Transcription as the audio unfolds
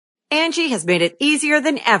Angie has made it easier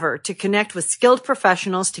than ever to connect with skilled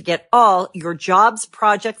professionals to get all your jobs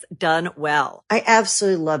projects done well. I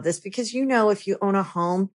absolutely love this because, if you own a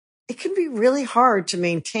home, it can be really hard to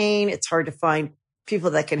maintain. It's hard to find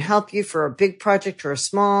people that can help you for a big project or a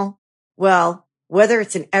small. Well, whether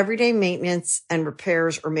it's in everyday maintenance and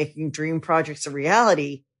repairs or making dream projects a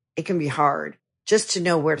reality, it can be hard just to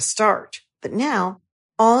know where to start. But now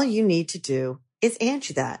all you need to do is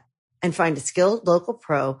Angie that and find a skilled local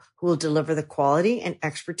pro who will deliver the quality and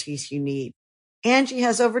expertise you need. Angie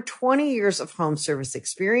has over 20 years of home service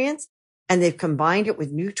experience, and they've combined it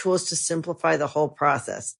with new tools to simplify the whole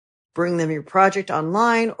process. Bring them your project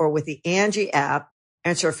online or with the Angie app,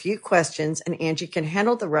 answer a few questions, and Angie can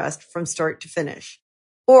handle the rest from start to finish.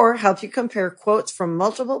 Or help you compare quotes from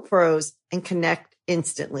multiple pros and connect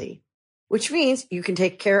instantly, which means you can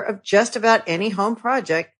take care of just about any home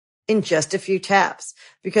project in just a few taps.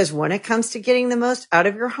 Because when it comes to getting the most out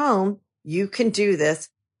of your home, you can do this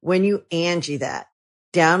when you Angie that.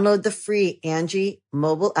 Download the free Angie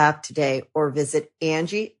mobile app today or visit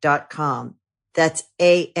Angie.com. That's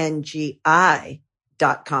ANGI.com.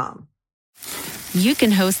 You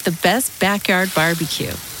can host the best backyard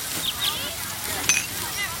barbecue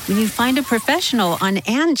when you find a professional on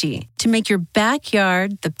Angie to make your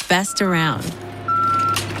backyard the best around.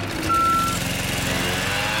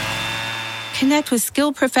 Connect with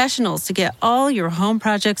skilled professionals to get all your home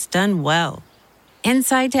projects done well.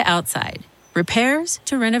 Inside to outside, repairs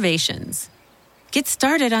to renovations. Get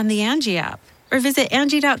started on the Angie app or visit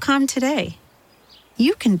Angie.com today.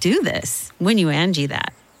 You can do this when you Angie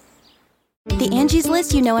that. The Angie's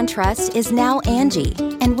List you know and trust is now Angie,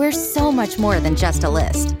 and we're so much more than just a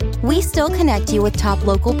list. We still connect you with top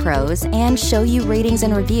local pros and show you ratings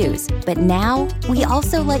and reviews, but now we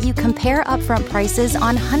also let you compare upfront prices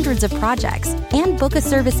on hundreds of projects and book a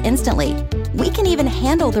service instantly. We can even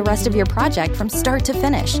handle the rest of your project from start to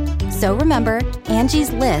finish. So remember, Angie's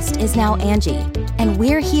List is now Angie, and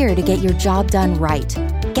we're here to get your job done right.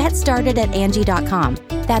 Get started at Angie.com.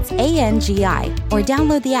 That's ANGI, or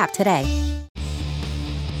download the app today.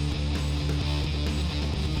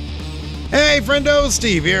 Hey, friendo,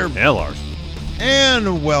 Steve here. Hey, Lars.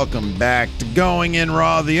 And welcome back to Going In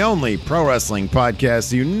Raw, the only pro wrestling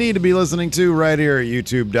podcast you need to be listening to right here at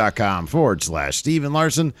youtube.com/Steven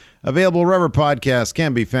Larson. Available wherever podcasts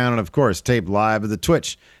can be found, and of course, taped live at the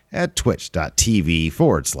Twitch at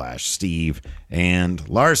twitch.tv/Steve and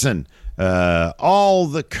Larson. All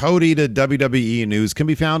the Cody to WWE news can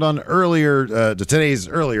be found on today's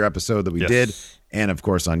earlier episode that we did. And, of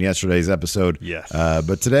course, on yesterday's episode. Yes.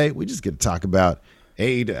 But today, we just get to talk about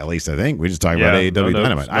AEW. At least I think. We just talk about AEW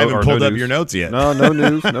Dynamite. I haven't pulled up your notes yet. No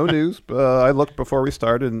news. No news. I looked before we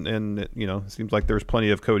started, and it seems like there's plenty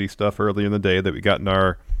of Cody stuff earlier in the day that we got in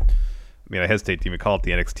our... I hesitate to even call it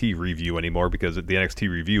the NXT review anymore because the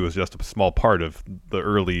NXT review is just a small part of the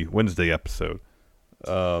early Wednesday episode.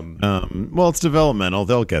 Well, it's developmental.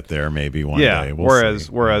 They'll get there maybe one day.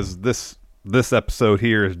 Whereas this episode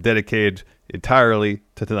here is dedicated entirely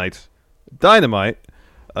to tonight's Dynamite.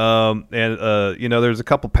 There's a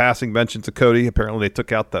couple passing mentions of Cody. Apparently they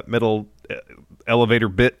took out that middle elevator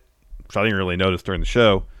bit, which I didn't really notice during the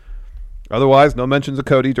show. Otherwise, no mentions of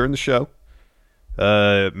Cody during the show.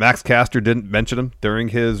 Max Caster didn't mention him during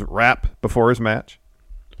his rap before his match.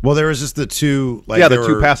 Well, there was just the two...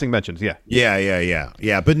 two passing mentions, Yeah,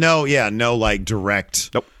 but no direct...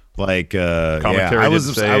 Nope. Commentary I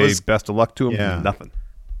was best of luck to him. Yeah. Nothing.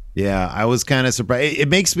 Yeah, I was kind of surprised. It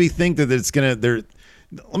makes me think that it's going to...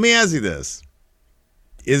 Let me ask you this.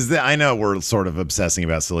 I know we're sort of obsessing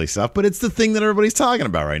about silly stuff, but it's the thing that everybody's talking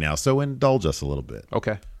about right now, so indulge us a little bit.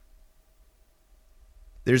 Okay.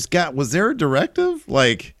 Was there a directive?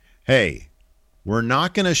 Hey, we're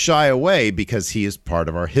not going to shy away because he is part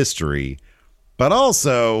of our history, but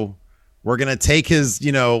also... we're going to take his,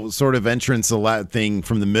 sort of entrance thing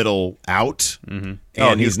from the middle out. Mm-hmm.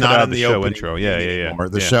 And he's not in the show opening intro. anymore.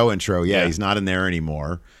 The show intro. Yeah, he's not in there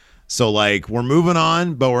anymore. So, we're moving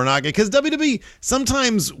on, but we're not going to... because WWE,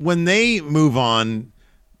 sometimes when they move on,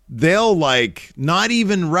 they'll, not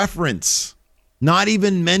even reference, not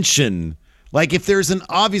even mention. If there's an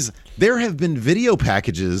obvious... There have been video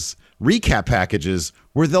packages, recap packages,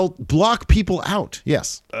 where they'll block people out.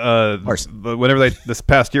 Yes. Whenever this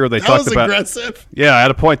past year they talked about... That was aggressive. Yeah, I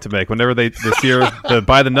had a point to make. Whenever this year,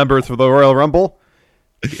 by the numbers for the Royal Rumble,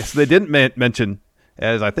 so they didn't mention,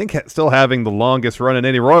 as I think still having the longest run in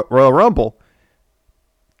any Royal Rumble,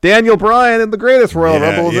 Daniel Bryan in the greatest Royal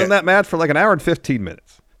Rumble was in that match for an hour and 15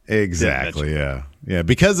 minutes. Exactly, yeah. Yeah,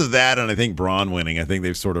 because of that, and I think Braun winning, I think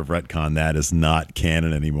they've sort of retconned that as not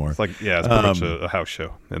canon anymore. It's pretty much a house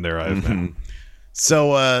show in their eyes now.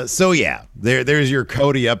 So yeah, there's your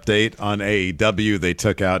Cody update on AEW. They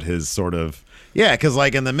took out his sort of because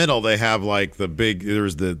like in the middle they have like the big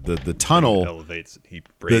there's the tunnel He elevates, he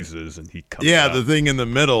raises, and he comes. Yeah, out. the thing in the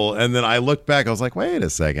middle, and then I looked back. I was like, wait a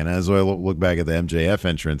second. As I look back at the MJF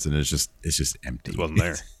entrance, and it's just empty. It wasn't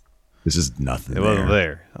there. It's just nothing. It wasn't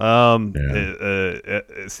there.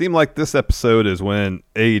 It seemed like this episode is when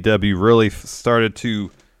AEW really started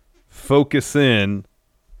to focus in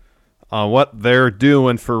on what they're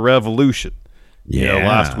doing for Revolution. Yeah.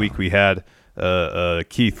 Last week we had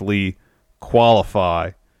Keith Lee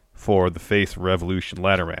qualify for the Face Revolution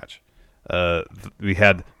ladder match. We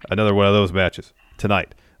had another one of those matches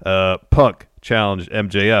tonight. Punk challenged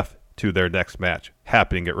MJF to their next match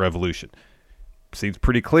happening at Revolution. Seems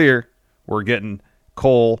pretty clear we're getting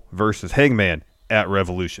Cole versus Hangman at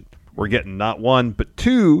Revolution. We're getting not one, but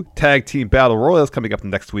 2 tag team battle royals coming up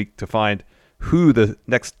next week to find who the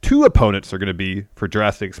next 2 opponents are going to be for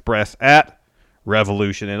Jurassic Express at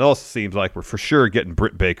Revolution. And it also seems like we're for sure getting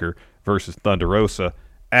Britt Baker versus Thunder Rosa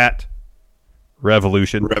at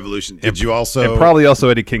Revolution. Did you also... And probably also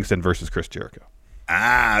Eddie Kingston versus Chris Jericho.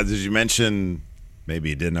 Did you mention... Maybe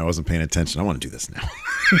you didn't. I wasn't paying attention. I want to do this now.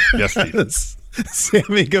 Yes, Steve.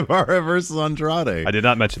 Sammy Guevara versus Andrade. I did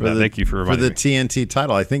not mention that. Thank you for reminding me. For the TNT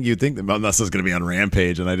title. I think you'd think that unless it's going to be on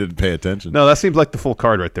Rampage, and I didn't pay attention. No, that seems like the full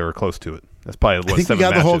card right there, or close to it. That's probably I think we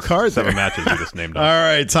got the whole card 7 there. matches we just named off. All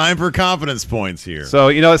right, time for confidence points here. So,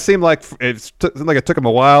 it seemed like it took him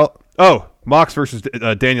a while. Oh, Mox versus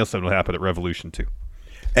Danielson will happen at Revolution 2.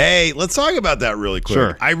 Hey, let's talk about that really quick.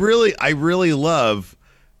 Sure. I really love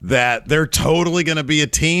that they're totally going to be a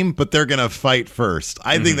team, but they're going to fight first.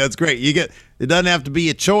 I think that's great. It doesn't have to be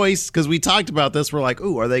a choice because we talked about this. We're like,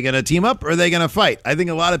 ooh, are they going to team up or are they going to fight? I think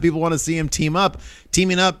a lot of people want to see them team up.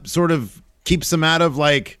 Teaming up sort of keeps them out of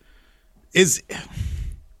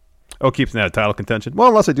keeps them out of title contention. Well,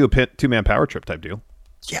 unless they do a 2-man power trip type deal.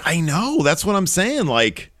 Yeah, I know. That's what I'm saying.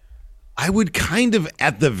 I would kind of,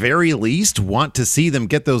 at the very least, want to see them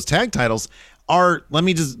get those tag titles. At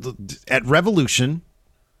Revolution,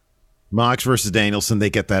 Mox versus Danielson, they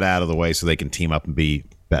get that out of the way so they can team up and be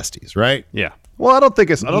besties, right? Yeah. Well, I don't think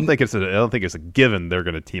it's a given they're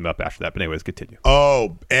going to team up after that. But anyways, continue.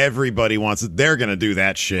 Oh, everybody wants it. They're going to do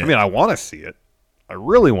that shit. I mean, I want to see it. I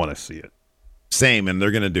really want to see it. Same, and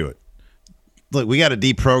they're going to do it. Look, we got to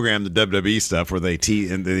deprogram the WWE stuff where they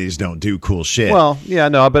and they just don't do cool shit. Well, yeah,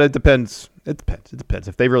 no, but it depends. It depends.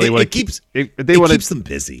 If they really want to keeps them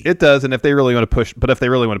busy. It does, and if they really want to push, but if they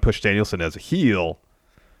really want to push Danielson as a heel,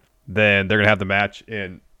 then they're going to have the match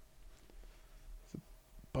in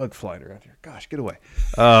bug flying around here. Gosh, get away.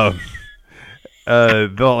 They'll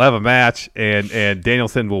have a match, and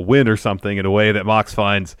Danielson will win or something in a way that Mox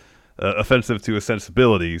finds offensive to his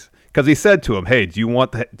sensibilities. Because he said to him, "Hey, do you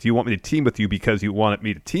want me to team with you because you wanted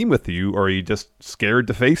me to team with you, or are you just scared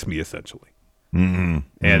to face me?" Essentially. Mm-hmm.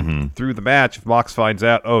 And through the match, if Mox finds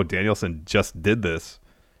out, oh, Danielson just did this,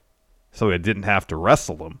 so I didn't have to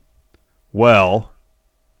wrestle him. Well,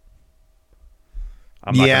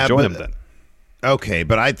 I'm not going to join him then. Okay,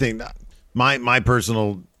 but I think my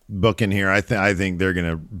personal book in here, I think they're going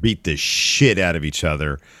to beat the shit out of each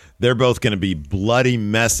other. They're both going to be bloody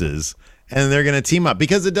messes, and they're going to team up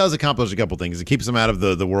because it does accomplish a couple things. It keeps them out of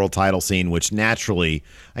the world title scene, which naturally,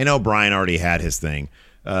 I know Brian already had his thing,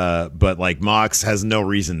 but Mox has no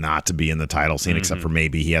reason not to be in the title scene except for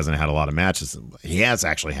maybe he hasn't had a lot of matches. He has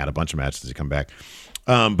actually had a bunch of matches to come back.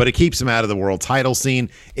 But it keeps them out of the world title scene.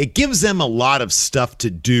 It gives them a lot of stuff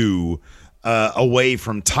to do away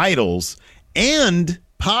from titles. And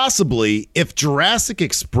possibly if Jurassic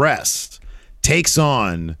Express takes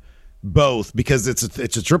on both, because it's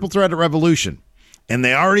a triple threat at Revolution, and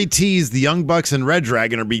they already teased the Young Bucks and Red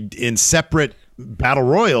Dragon are be in separate battle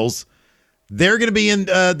royals. They're going to be in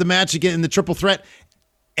the match again in the triple threat,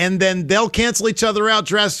 and then they'll cancel each other out.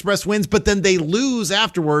 Jurassic Express wins, but then they lose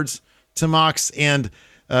afterwards to Mox and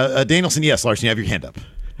Danielson. Yes, Larson, you have your hand up.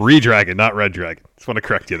 Re-Dragon, not Red Dragon. Just want to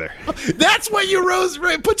correct you there. That's what you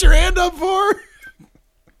put your hand up for?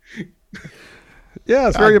 Yeah,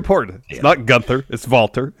 it's very important. It's not Gunther. It's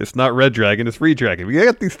Walter. It's not Red Dragon. It's Re-Dragon. We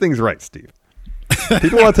got these things right, Steve.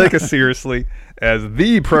 People want to take us seriously as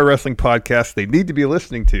the pro wrestling podcast they need to be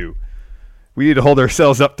listening to. We need to hold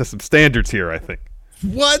ourselves up to some standards here, I think.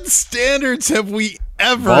 What standards have we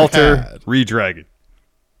ever Walter, had? Re-Dragon.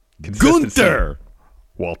 Gunther.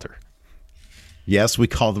 Walter. Yes, we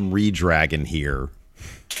call them Re-Dragon here.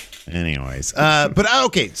 Anyways.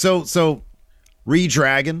 Okay, so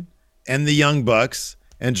Re-Dragon and the Young Bucks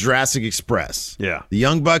and Jurassic Express. Yeah. The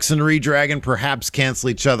Young Bucks and Re-Dragon perhaps cancel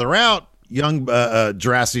each other out.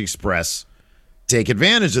 Jurassic Express take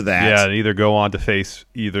advantage of that. Yeah, and either go on to face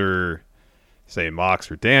either, say,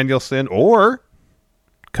 Mox or Danielson, or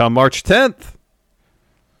come March 10th.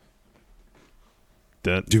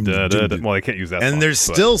 Well, I can't use that. And there's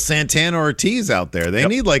still Santana Ortiz out there. They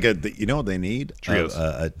need like you know what they need? Trios.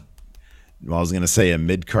 I was going to say a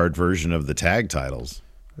mid-card version of the tag titles.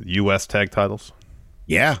 U.S. tag titles?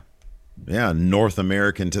 Yeah. Yeah, North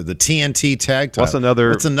American to the TNT tag title.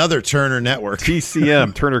 What's another Turner Network?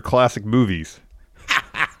 TCM, Turner Classic Movies.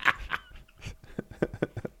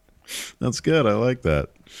 That's good. I like that.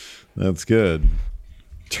 That's good.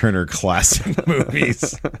 Turner Classic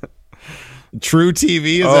Movies. True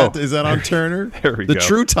TV, is that on Turner? There we go. The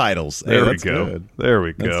True titles. There we go. Good. There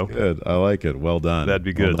we go. That's good. I like it. Well done. That'd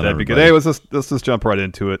be good. Well done, That'd be good. everybody. Hey, let's just jump right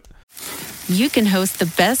into it. You can host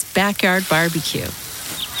the best backyard barbecue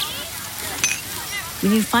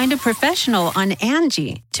when you find a professional on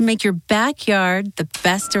Angie to make your backyard the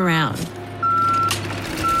best around.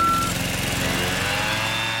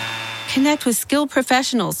 Connect with skilled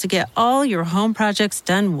professionals to get all your home projects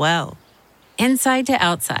done well. Inside to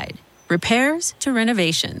outside, repairs to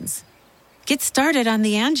renovations. Get started on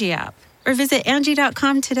the Angie app or visit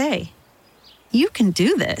Angie.com today. You can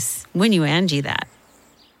do this when you Angie that.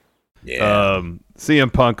 Yeah.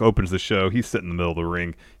 CM Punk opens the show. He's sitting in the middle of the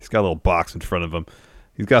ring. He's got a little box in front of him.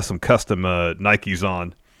 He's got some custom Nikes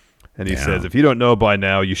on. And he says, if you don't know by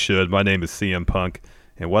now, you should. My name is CM Punk.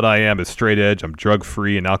 And what I am is straight edge. I'm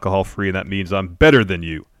drug-free and alcohol-free, and that means I'm better than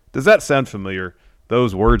you. Does that sound familiar?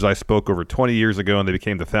 Those words I spoke over 20 years ago, and they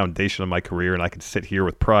became the foundation of my career, and I can sit here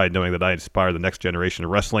with pride knowing that I inspire the next generation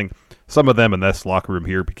of wrestling. Some of them in this locker room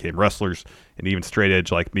here became wrestlers, and even straight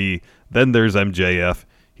edge like me. Then there's MJF.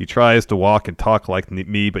 He tries to walk and talk like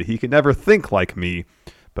me, but he can never think like me.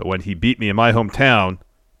 But when he beat me in my hometown,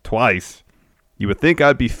 twice, you would think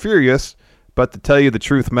I'd be furious, but to tell you the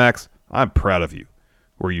truth, Max, I'm proud of you.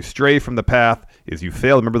 Where you stray from the path is you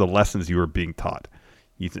fail to remember the lessons you were being taught.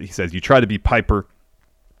 He says you try to be Piper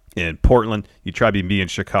in Portland, you try to be me in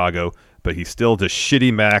Chicago, but he's still just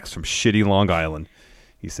shitty Max from shitty Long Island.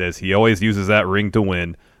 He says he always uses that ring to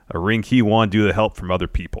win, a ring he won due to the help from other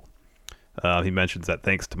people. He mentions that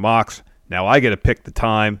thanks to Mox, now I get to pick the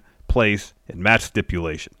time, place, and match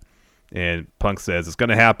stipulation. And Punk says it's going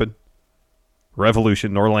to happen.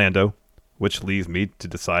 Revolution in Orlando, which leaves me to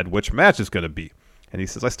decide which match is going to be. And he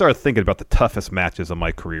says, I started thinking about the toughest matches of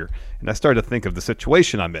my career, and I started to think of the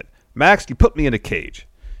situation I'm in. Max, you put me in a cage.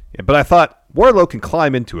 But I thought, Wardlow can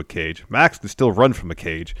climb into a cage. Max can still run from a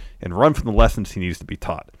cage and run from the lessons he needs to be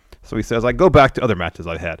taught. So he says, I go back to other matches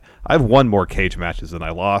I've had. I've won more cage matches than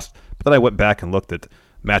I lost, but then I went back and looked at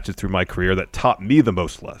matches through my career that taught me the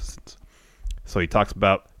most lessons. So he talks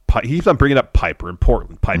about, he keeps on bringing up Piper in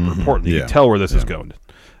Portland. You can tell where this is going.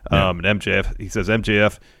 And MJF, he says,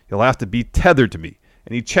 MJF, you'll have to be tethered to me.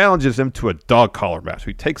 And he challenges him to a dog collar match. So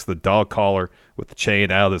he takes the dog collar with the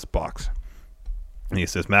chain out of this box. And he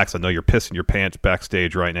says, Max, I know you're pissing your pants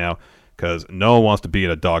backstage right now because no one wants to be in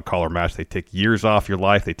a dog collar match. They take years off your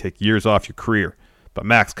life. They take years off your career. But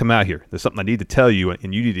Max, come out here. There's something I need to tell you,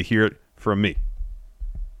 and you need to hear it from me.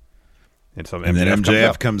 And so then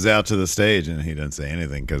MJF comes out to the stage, and he doesn't say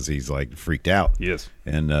anything because he's like freaked out. Yes.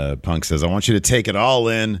 And Punk says, I want you to take it all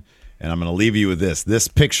in, and I'm going to leave you with this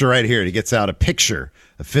picture right here. And he gets out a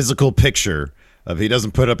physical picture of, he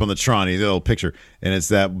doesn't put up on the Tron, he's a little picture, and it's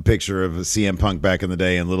that picture of CM Punk back in the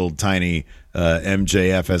day and little tiny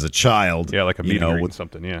MJF as a child. Yeah, like a meet and greet with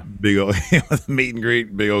something, yeah. Big old meet and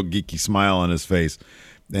greet, big old geeky smile on his face.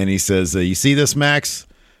 And he says, you see this, Max?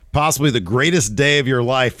 Possibly the greatest day of your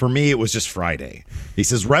life. For me, it was just Friday. He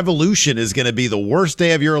says, Revolution is going to be the worst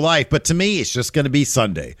day of your life, but to me, it's just going to be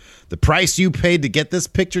Sunday. The price you paid to get this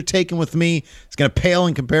picture taken with me is going to pale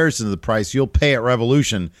in comparison to the price you'll pay at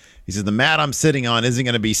Revolution. He says, the mat I'm sitting on isn't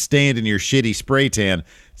going to be stained in your shitty spray tan.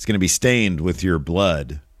 It's going to be stained with your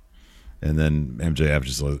blood. And then MJF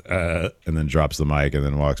just goes, and then drops the mic and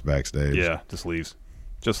then walks backstage. Yeah, just leaves.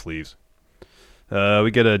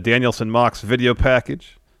 We get a Danielson Mox video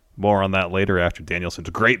package. More on that later after Danielson's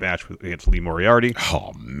great match against Lee Moriarty.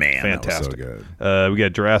 Oh, man, fantastic. That was so good. We get a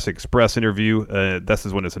Jurassic Express interview. This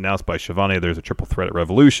is when it's announced by Shivani there's a triple threat at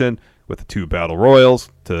Revolution with the two battle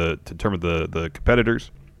royals to determine the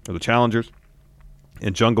competitors or the challengers.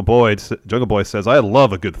 And Jungle Boy says, I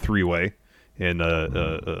love a good three-way. And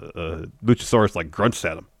Luchasaurus like grunts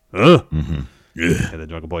at him. And then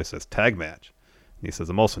Jungle Boy says, tag match. And he says,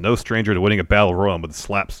 I'm also no stranger to winning a battle royal, but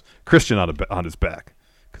slaps Christian on his back.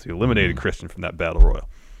 Because he eliminated Christian from that battle royal.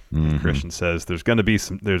 Christian says there's going to be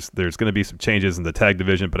some changes in the tag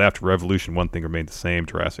division, but after Revolution, one thing remained the same: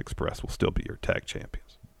 Jurassic Express will still be your tag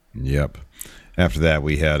champions. Yep. After that,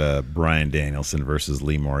 we had Bryan Danielson versus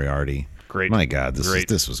Lee Moriarty. Great. My God,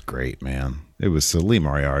 this was great, man. It was so Lee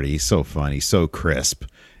Moriarty. He's so funny, so crisp.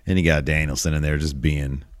 And you got Danielson in there just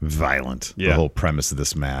being violent. Yeah. The whole premise of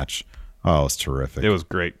this match. Oh, it's terrific. It was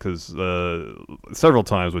great because several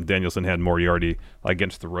times when Danielson had Moriarty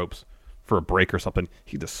against the ropes for a break or something,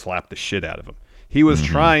 he just slapped the shit out of him. He was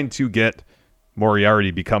trying to get Moriarty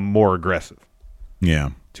to become more aggressive.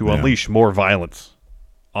 Yeah. To unleash more violence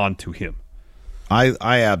onto him. I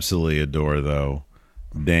absolutely adore, though,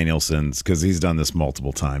 Danielson's, because he's done this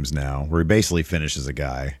multiple times now, where he basically finishes a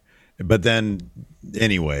guy. But then,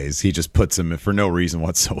 anyways, he just puts him for no reason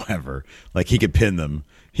whatsoever. Like, he could pin them.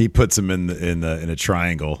 He puts him in a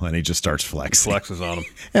triangle, and he just starts flexing. He flexes on him.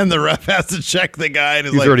 And the ref has to check the guy. And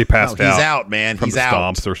he's like, already passed out. He's out, man. From he's the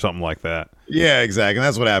out. Stomps or something like that. Yeah, exactly. And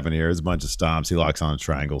that's what happened here. There's a bunch of stomps. He locks on a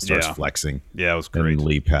triangle, starts flexing. Yeah, it was great. And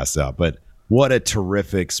Lee passed out. But what a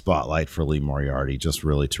terrific spotlight for Lee Moriarty. Just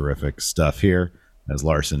really terrific stuff here. As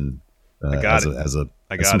Larson, as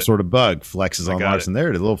some sort of bug, flexes on Larson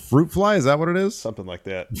there. The little fruit fly, is that what it is? Something like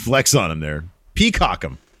that. Flex on him there. Peacock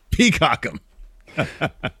him.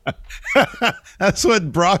 That's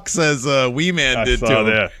what Brock says Wee Man did to him.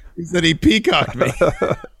 That. He said he peacocked me.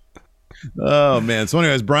 Oh, man. So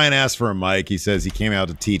anyways, Bryan asked for a mic. He says he came out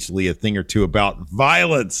to teach Lee a thing or two about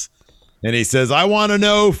violence. And he says, I want to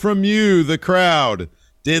know from you, the crowd,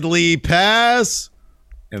 did Lee pass?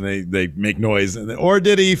 And they make noise. Or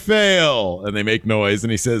did he fail? And they make noise.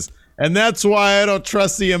 And he says, and that's why I don't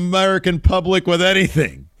trust the American public with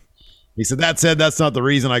anything. He said, that said, that's not the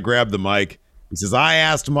reason I grabbed the mic. He says, I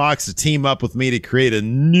asked Mox to team up with me to create a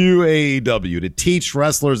new AEW, to teach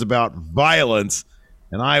wrestlers about violence,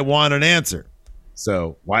 and I want an answer.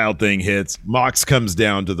 So Wild Thing hits. Mox comes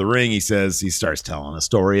down to the ring. He says, he starts telling a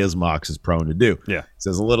story, as Mox is prone to do. Yeah. He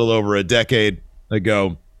says, a little over a decade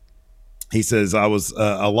ago, he says, I was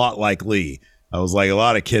a lot like Lee. I was like a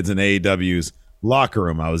lot of kids in AEW's locker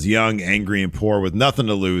room. I was young, angry, and poor with nothing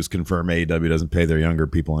to lose. Confirm AEW doesn't pay their younger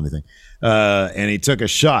people anything. And he took a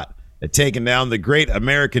shot at taking down the great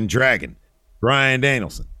American Dragon, Bryan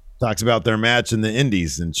Danielson. Talks about their match in the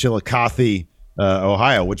Indies in Chillicothe,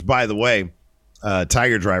 Ohio, which, by the way,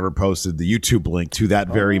 Tiger Driver posted the YouTube link to that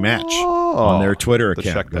very match on their Twitter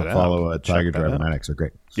account. Go follow Tiger Driver. My necks are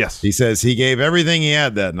great. Yes. He says he gave everything he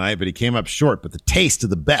had that night, but he came up short. But the taste of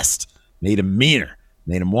the best made him meaner,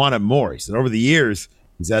 made him want it more. He said over the years,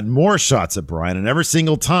 he's had more shots at Bryan, and every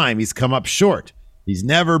single time he's come up short. He's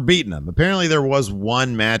never beaten him. Apparently, there was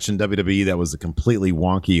one match in WWE that was a completely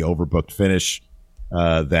wonky, overbooked finish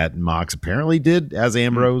that Mox apparently did as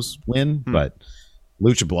Ambrose win. But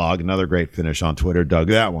Lucha Blog, another great finish on Twitter, dug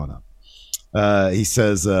that one up. He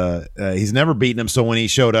says he's never beaten him. So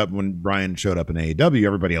when Bryan showed up in AEW,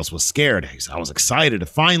 everybody else was scared. He said, I was excited to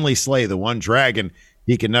finally slay the one dragon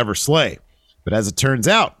he can never slay. But as it turns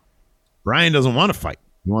out, Bryan doesn't want to fight.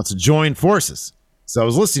 He wants to join forces. So I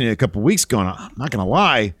was listening a couple weeks ago, and I'm not going to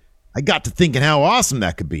lie, I got to thinking how awesome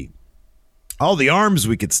that could be. All the arms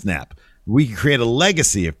we could snap. We could create a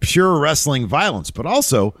legacy of pure wrestling violence, but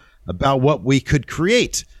also about what we could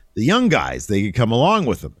create. The young guys, they could come along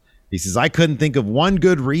with them. He says, I couldn't think of one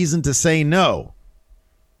good reason to say no.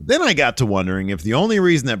 Then I got to wondering if the only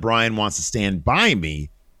reason that Bryan wants to stand by me is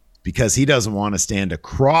because he doesn't want to stand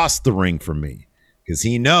across the ring from me, because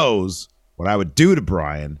he knows what I would do to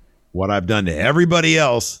Bryan, what I've done to everybody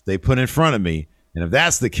else they put in front of me. And if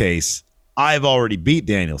that's the case, I've already beat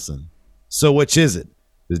Danielson. So which is it?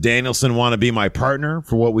 Does Danielson want to be my partner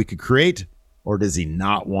for what we could create, or does he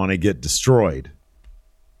not want to get destroyed?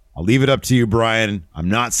 I'll leave it up to you, Bryan. I'm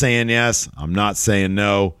not saying yes. I'm not saying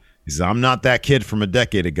no. He says, I'm not that kid from a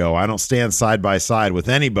decade ago. I don't stand side by side with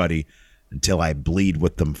anybody until I bleed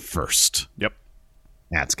with them first. Yep.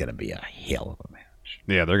 That's going to be a hell of a match.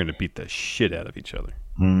 Yeah, they're going to beat the shit out of each other.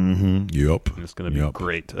 Mm-hmm. Yep. It's going to be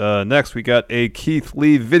great. Next, we got a Keith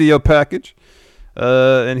Lee video package.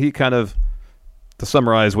 And he kind of, to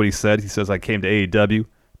summarize what he says, I came to AEW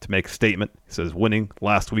to make a statement. He says, winning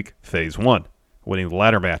last week, phase 1. Winning the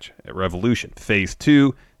ladder match at Revolution, phase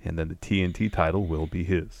 2. And then the TNT title will be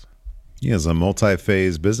his. He has a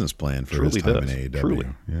multi-phase business plan for his time in AEW. Truly.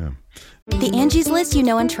 Yeah. The Angie's List you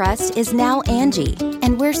know and trust is now Angie,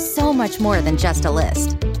 and we're so much more than just a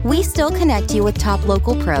list. We still connect you with top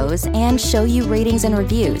local pros and show you ratings and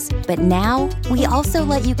reviews, but now we also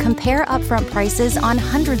let you compare upfront prices on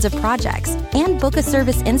hundreds of projects and book a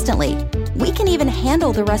service instantly. We can even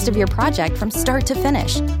handle the rest of your project from start to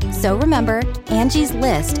finish. So remember, Angie's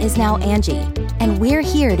List is now Angie, and we're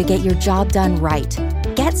here to get your job done right.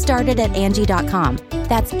 Get started at Angie.com.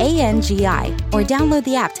 That's ANGI, or download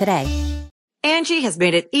the app today. Angie has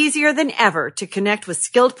made it easier than ever to connect with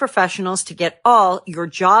skilled professionals to get all your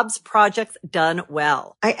jobs projects done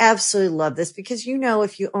well. I absolutely love this because,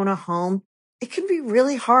 if you own a home, it can be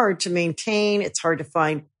really hard to maintain. It's hard to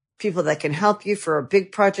find people that can help you for a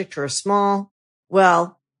big project or a small.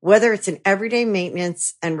 Well, whether it's in everyday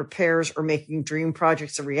maintenance and repairs or making dream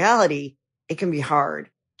projects a reality, it can be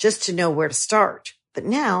hard just to know where to start. But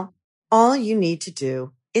now all you need to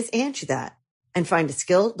do is Angie that and find a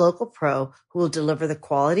skilled local pro who will deliver the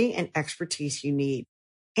quality and expertise you need.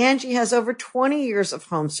 Angie has over 20 years of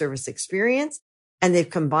home service experience, and they've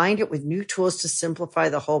combined it with new tools to simplify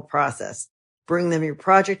the whole process. Bring them your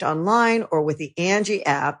project online or with the Angie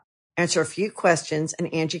app, answer a few questions,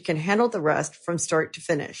 and Angie can handle the rest from start to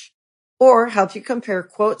finish. Or help you compare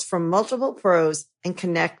quotes from multiple pros and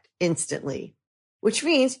connect instantly, which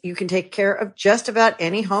means you can take care of just about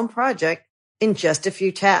any home project in just a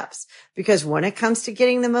few taps. Because when it comes to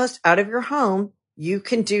getting the most out of your home, you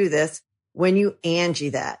can do this when you Angie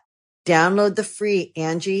that. Download the free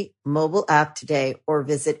Angie mobile app today or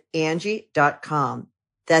visit Angie.com.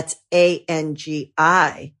 That's ANGI.com.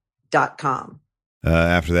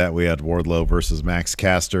 After that, we had Wardlow versus Max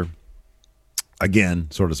Caster. Again,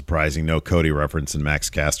 sort of surprising. No Cody reference in Max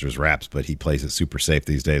Caster's raps, but he plays it super safe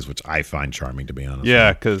these days, which I find charming, to be honest.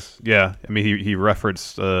 Yeah, because, he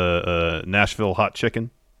referenced Nashville Hot Chicken,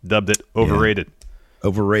 dubbed it overrated. Yeah.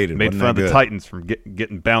 Overrated. Made fun of the Titans from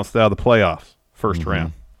getting bounced out of the playoffs first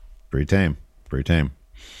round. Pretty tame.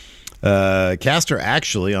 Caster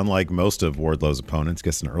actually, unlike most of Wardlow's opponents,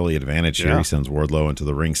 gets an early advantage here. He sends Wardlow into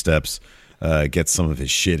the ring steps, gets some of his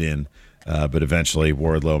shit in, but eventually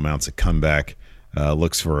Wardlow mounts a comeback.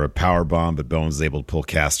 Looks for a power bomb, but Bowens is able to pull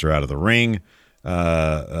Caster out of the ring.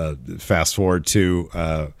 Fast forward to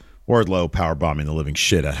Wardlow power bombing the living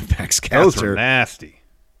shit out of Max Caster.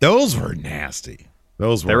 Those were nasty.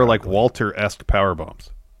 They were like Walter-esque power bombs.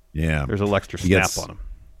 Yeah, there's a little extra snap on them.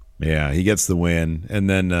 Yeah, he gets the win, and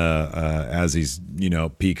then as he's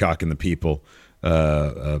peacocking the people,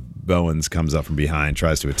 Bowens comes up from behind,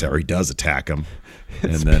 tries to attack. Or he does attack him,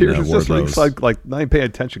 and then Wardlow's just like not even paying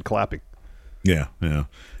attention, clapping. Yeah.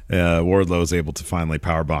 Wardlow's able to finally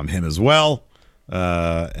powerbomb him as well.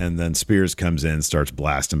 And then Spears comes in, starts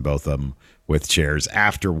blasting both of them with chairs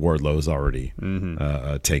after Wardlow's already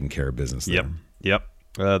taken care of business there. Yep.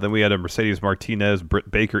 Then we had a Mercedes Martinez,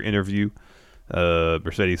 Britt Baker interview.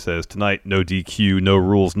 Mercedes says, tonight, no DQ, no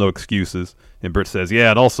rules, no excuses. And Britt says,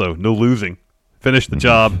 yeah, and also no losing. Finish the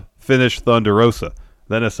job. Finish Thunder Rosa.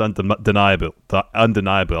 Then it's undeniable.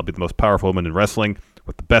 I'll be the most powerful woman in wrestling,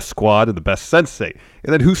 with the best squad and the best sensei.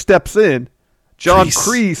 And then who steps in? John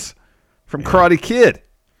Kreese from Karate Kid.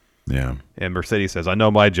 Yeah. And Mercedes says, I know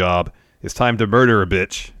my job. It's time to murder a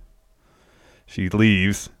bitch. She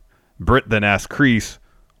leaves. Britt then asks Kreese,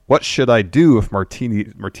 what should I do if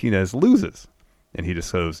Martinez loses? And he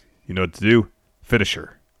just goes, you know what to do? Finish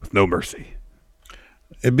her with no mercy.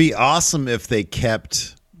 It'd be awesome if they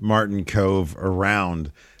kept Martin Kove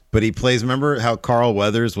around. But he plays, remember how Carl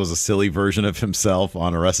Weathers was a silly version of himself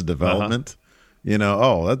on Arrested Development? You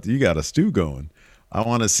got a stew going. I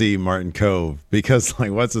want to see Martin Kove because,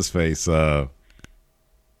 what's his face? David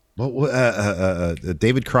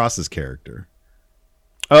Cross's character.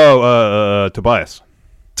 Tobias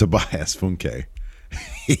Funke.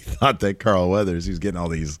 He thought that Carl Weathers, he was getting all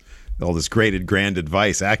this great grand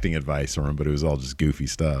advice, acting advice from him, but it was all just goofy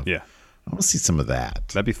stuff. Yeah. I want to see some of that.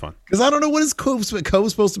 That'd be fun. Because I don't know, what is Kove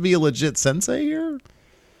supposed to be, a legit sensei here?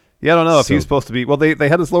 Yeah, I don't know if he was supposed to be. Well, they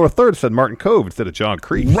had his lower third said Martin Kove instead of John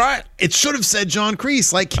Kreese. Right. It should have said John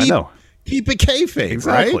Kreese. Keep it kayfabe,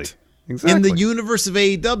 exactly. Right? Exactly. In the universe of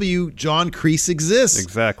AEW, John Kreese exists.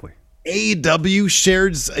 Exactly. AEW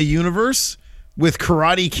shares a universe with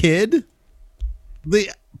Karate Kid.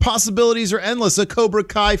 The possibilities are endless. A Cobra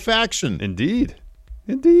Kai faction. Indeed.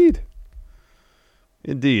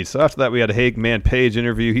 So after that, we had a Hangman Page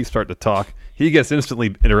interview. He's starting to talk. He gets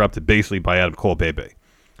instantly interrupted basically by Adam Cole Bebe.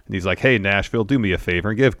 And he's like, hey, Nashville, do me a favor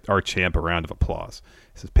and give our champ a round of applause.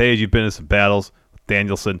 He says, Page, you've been in some battles with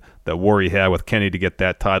Danielson, that war he had with Kenny to get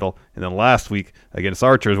that title. And then last week against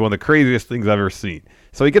Archer is one of the craziest things I've ever seen.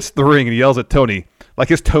 So he gets to the ring and he yells at Tony.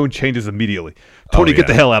 His tone changes immediately. Tony, get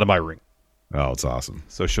the hell out of my ring. Oh, it's awesome.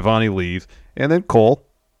 So Schiavone leaves. And then Cole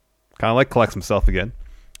kind of collects himself again.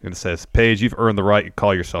 And it says, Paige, you've earned the right to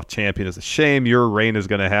call yourself champion. It's a shame your reign is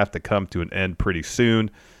going to have to come to an end pretty soon.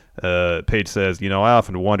 Paige says, I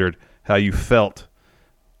often wondered how you felt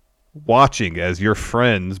watching as your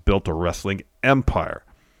friends built a wrestling empire.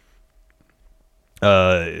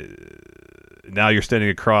 Now you're standing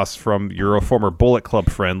across from your former Bullet Club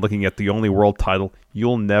friend looking at the only world title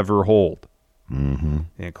you'll never hold. Mm-hmm.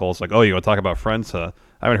 And Cole's like, oh, you want to talk about friends? I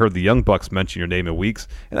haven't heard the Young Bucks mention your name in weeks,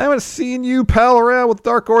 and I haven't seen you pal around with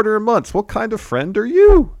Dark Order in months. What kind of friend are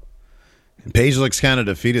you? And Paige looks kind of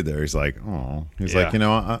defeated there. He's like, oh. He's like,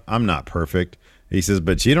 I'm not perfect. He says,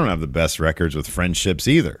 but you don't have the best records with friendships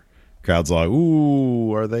either. Crowd's like,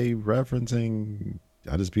 ooh, are they referencing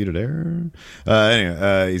Undisputed Era?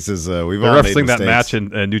 Anyway, he says, we've all made mistakes. They're referencing that match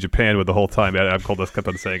in New Japan with the whole time. Adam Cole just kept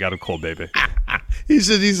on saying, Adam Cole, baby. He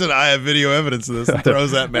said, I have video evidence of this, and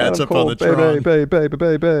throws that match up on the Tron.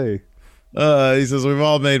 Baby. He says, we've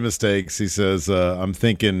all made mistakes. He says, I'm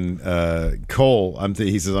thinking, Cole,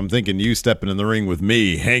 he says, I'm thinking you stepping in the ring with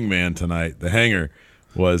me, Hangman, tonight, the Hanger,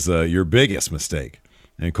 was your biggest mistake.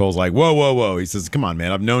 And Cole's like, whoa. He says, come on,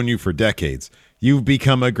 man. I've known you for decades. You've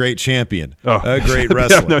become a great champion, a great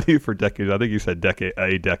wrestler. I've known you for decades. I think you said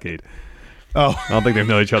a decade. Oh, I don't think they've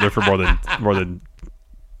known each other for more than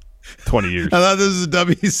 20 years. I thought this was a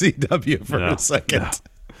WCW for a second.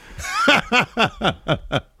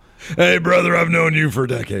 No. Hey, brother, I've known you for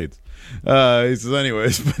decades. He says,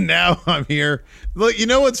 anyways, but now I'm here. Look, you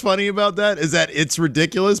know what's funny about that is that it's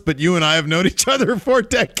ridiculous, but you and I have known each other for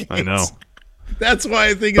decades. I know. That's why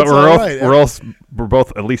I think it's all right. We're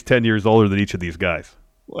both at least 10 years older than each of these guys.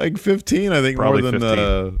 Like 15, I think. Probably more than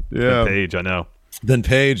 15. Than Paige, I know. Than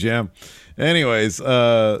Paige, yeah. Anyways, he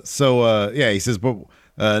says, but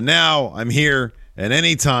now I'm here, and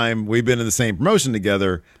anytime we've been in the same promotion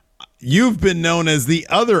together, you've been known as the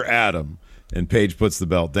other Adam. And Paige puts the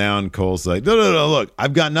belt down. Cole's like, no, look,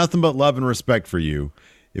 I've got nothing but love and respect for you.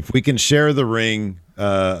 If we can share the ring,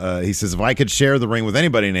 he says, if I could share the ring with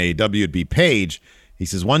anybody in AEW, it'd be Paige. He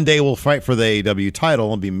says, one day we'll fight for the AEW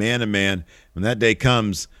title and be man to man. When that day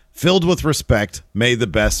comes, filled with respect, may the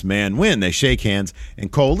best man win. They shake hands,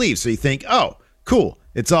 and Cole leaves. So you think, oh, cool.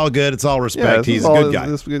 It's all good. It's all respect. He's a good guy.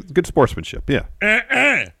 Good sportsmanship, yeah.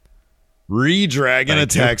 Redragon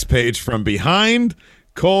attacks Paige from behind.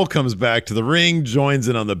 Cole comes back to the ring, joins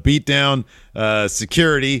in on the beatdown.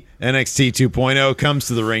 Security, NXT 2.0, comes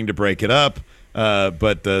to the ring to break it up.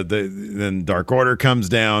 But then Dark Order comes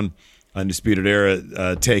down. Undisputed Era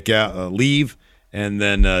leave. And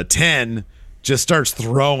then 10 just starts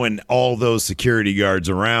throwing all those security guards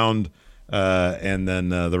around. And then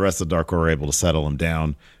the rest of Dark Order are able to settle him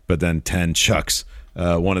down. But then 10 chucks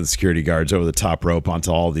one of the security guards over the top rope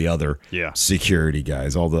onto all the other security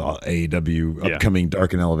guys, all the AEW upcoming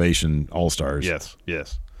Dark and Elevation All-Stars.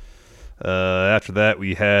 Yes. After that,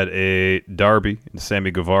 we had a Darby and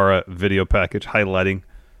Sammy Guevara video package highlighting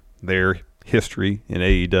their history in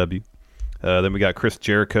AEW. Then we got Chris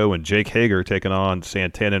Jericho and Jake Hager taking on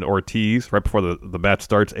Santana and Ortiz. Right before the match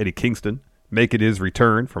starts, Eddie Kingston making his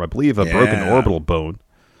return from, I believe, a broken orbital bone.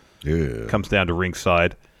 Yeah. Comes down to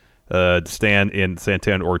ringside. Stand in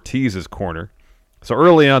Santana Ortiz's corner. So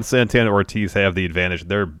early on, Santana Ortiz have the advantage.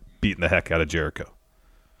 They're beating the heck out of Jericho.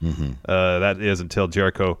 Mm-hmm. That is until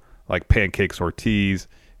Jericho pancakes Ortiz,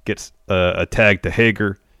 gets a tag to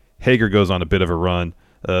Hager. Hager goes on a bit of a run.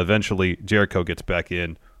 Eventually, Jericho gets back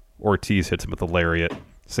in. Ortiz hits him with a lariat.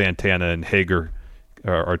 Santana and Hager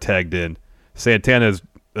are tagged in. Santana's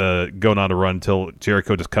going on a run until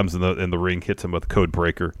Jericho just comes in the ring, hits him with a code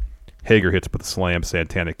breaker. Hager hits with a slam.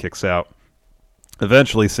 Santana kicks out.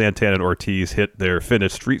 Eventually, Santana and Ortiz hit their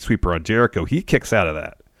finished street sweeper on Jericho. He kicks out of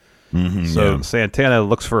that. Mm-hmm, Santana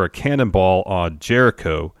looks for a cannonball on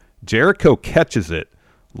Jericho. Jericho catches it,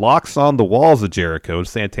 locks on the walls of Jericho, and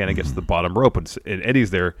Santana gets to the bottom rope. And Eddie's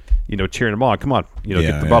there, cheering him on. Come on,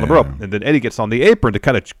 get the bottom rope. And then Eddie gets on the apron to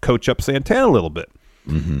kind of coach up Santana a little bit.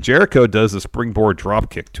 Mm-hmm. Jericho does a springboard drop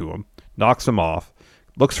kick to him, knocks him off,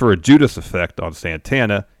 looks for a Judas effect on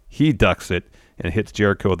Santana. He ducks it and hits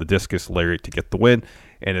Jericho with the discus lariat to get the win.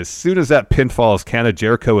 And as soon as that pinfall is counted,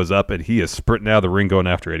 Jericho is up and he is sprinting out of the ring going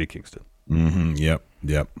after Eddie Kingston. Mm-hmm.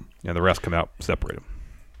 Yep. And the rest come out, separate him.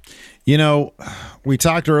 We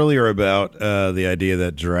talked earlier about the idea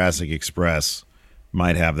that Jurassic Express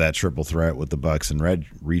might have that triple threat with the Bucks and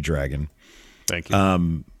Redragon. Thank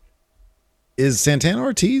you. Is Santana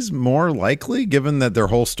Ortiz more likely, given that their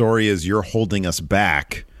whole story is you're holding us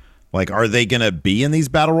back? Are they going to be in these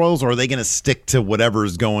battle royals, or are they going to stick to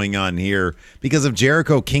whatever's going on here? Because if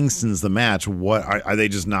Jericho Kingston's the match, what are they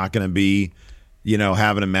just not going to be,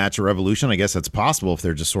 having a match at Revolution? I guess that's possible if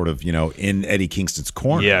they're just sort of, in Eddie Kingston's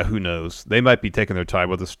corner. Yeah, who knows? They might be taking their time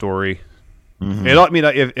with the story. Mm-hmm.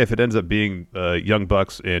 And if it ends up being Young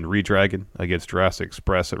Bucks and Redragon against Jurassic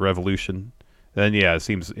Express at Revolution, then it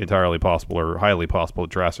seems entirely possible or highly possible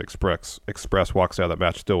that Jurassic Express walks out of that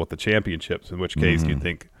match still with the championships, in which case you'd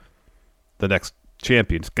think the next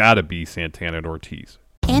champion's got to be Santana and Ortiz.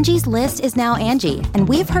 Angie's List is now Angie, and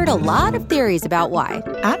we've heard a lot of theories about why.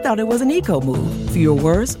 I thought it was an eco move. Fewer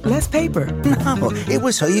words, less paper. No, it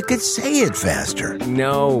was so you could say it faster.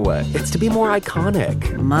 No, it's to be more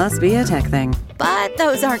iconic. Must be a tech thing. But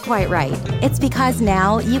those aren't quite right. It's because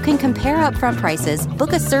now you can compare upfront prices,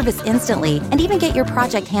 book a service instantly, and even get your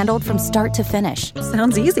project handled from start to finish.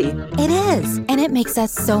 Sounds easy. It is, and it makes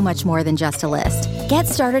us so much more than just a list. Get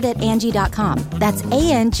started at Angie.com. That's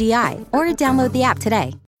ANGI, or download the app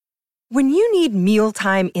today. When you need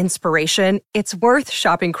mealtime inspiration, it's worth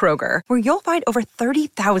shopping Kroger, where you'll find over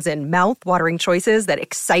 30,000 mouth-watering choices that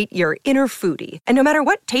excite your inner foodie. And no matter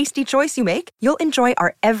what tasty choice you make, you'll enjoy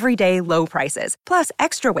our everyday low prices, plus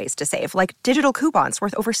extra ways to save, like digital coupons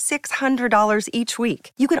worth over $600 each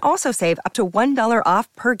week. You can also save up to $1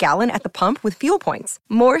 off per gallon at the pump with fuel points.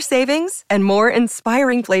 More savings and more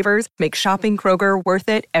inspiring flavors make shopping Kroger worth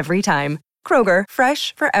it every time. Kroger,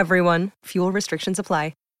 fresh for everyone. Fuel restrictions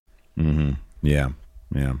apply. Mm-hmm. Yeah.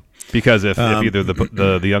 Because if either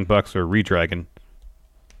the Young Bucks or Redragon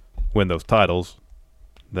win those titles,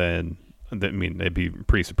 then it'd be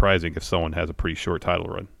pretty surprising if someone has a pretty short title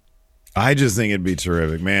run. I just think it'd be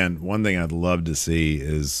terrific, man. One thing I'd love to see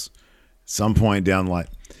is some point down the line.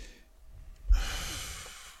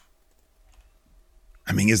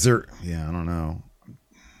 I mean, is there? Yeah, I don't know.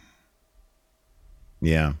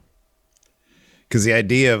 Yeah. Because the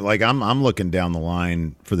idea of, like, I'm looking down the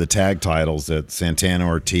line for the tag titles at Santana,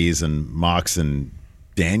 Ortiz, and Mox and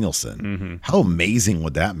Danielson. Mm-hmm. How amazing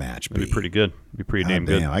would that match be? It'd be pretty good. It'd be pretty damn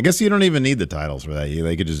good. I guess you don't even need the titles for that.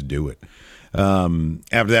 They could just do it.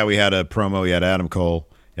 After that, we had a promo. We had Adam Cole,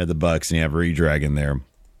 you had the Bucks, and you have Redragon there.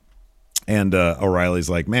 And O'Reilly's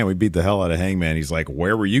like, man, we beat the hell out of Hangman. He's like,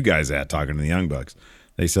 where were you guys at talking to the Young Bucks?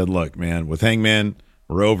 They said, look, man, with Hangman,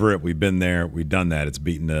 we're over it. We've been there. We've done that. It's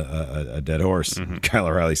beating a dead horse. Mm-hmm. Kyle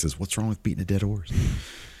O'Reilly says, what's wrong with beating a dead horse?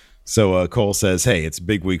 So Cole says, hey, it's a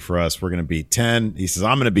big week for us. We're going to beat 10. He says,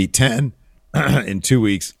 I'm going to beat 10 in 2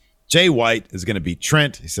 weeks. Jay White is going to beat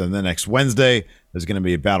Trent. He said, the next Wednesday, there's going to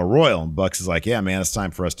be a battle royal. And Bucks is like, yeah, man, it's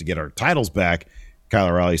time for us to get our titles back. Kyle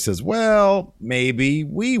O'Reilly says, well, maybe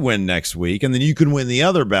we win next week, and then you can win the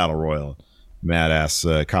other battle royal. Matt asks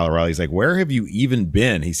Kyle O'Reilly, he's like, where have you even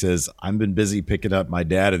been? He says, I've been busy picking up my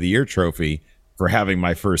Dad of the Year trophy for having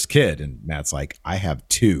my first kid. And Matt's like, I have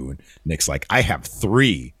 2. And Nick's like, I have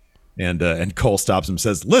 3. And Cole stops him and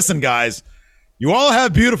says, listen, guys, you all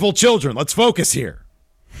have beautiful children. Let's focus here.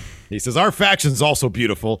 He says, our faction's also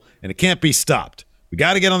beautiful, and it can't be stopped. We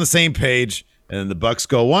got to get on the same page. And then the Bucks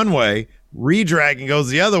go one way, Redragon goes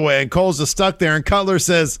the other way, and Cole's just stuck there. And Cutler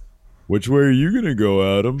says, which way are you going to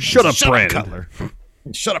go, Adam? Shut up, Brandon. Cutler.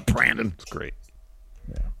 Shut up, Brandon. It's great.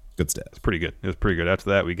 Yeah, good stats. It's pretty good. It was pretty good. After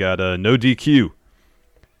that, we got no DQ.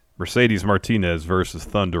 Mercedes Martinez versus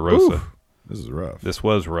Thunder Rosa. Ooh, this is rough. This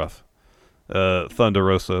was rough. Thunder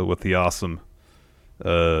Rosa with the awesome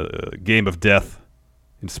Game of Death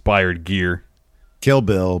inspired gear. Kill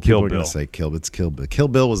Bill. Kill People are Bill. going to say Kill Bill. It's Kill Bill. Kill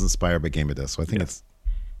Bill was inspired by Game of Death, so I think it's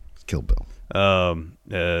Kill Bill.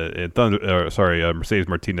 Mercedes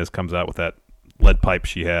Martinez comes out with that lead pipe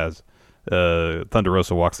she has. Thunder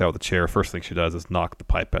Rosa walks out with the chair. First thing she does is knock the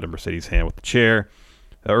pipe out of Mercedes' hand with the chair.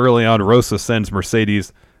 Early on, Rosa sends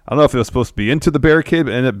Mercedes, I don't know if it was supposed to be into the barricade,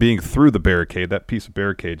 but ended up being through the barricade. That piece of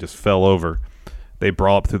barricade just fell over. They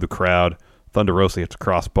brawl up through the crowd. Thunder Rosa hits a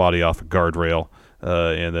crossbody off a guardrail,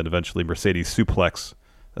 and then eventually Mercedes suplex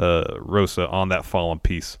Rosa on that fallen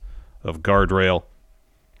piece of guardrail.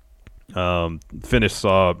 Finish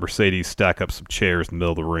saw Mercedes stack up some chairs in the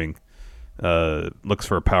middle of the ring. Looks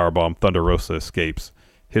for a powerbomb. Thunder Rosa escapes,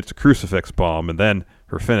 hits a crucifix bomb, and then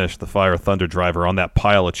her finish, the Fire Thunder Driver on that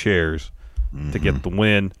pile of chairs to get the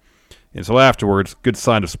win. And so afterwards, good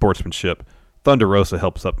sign of sportsmanship, Thunder Rosa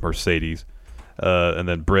helps up Mercedes. And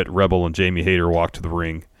then Britt, Rebel, and Jamie Hayter walk to the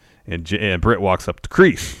ring. And Britt walks up to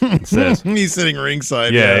Kreese and says, he's sitting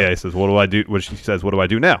ringside. Yeah. He says, what do I do? She says, what do I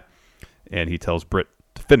do now? And he tells Britt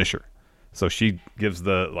to finish her. So she gives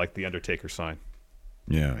the Undertaker sign.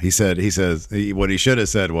 Yeah. He says what he should have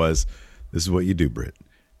said was, this is what you do, Britt.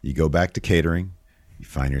 You go back to catering. You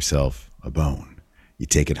find yourself a bone. You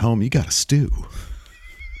take it home. You got a stew.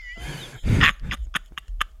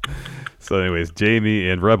 So anyways, Jamie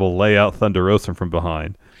and Rebel lay out Thunder Rosa from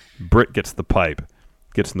behind. Britt gets the pipe,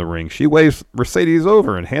 gets in the ring. She waves Mercedes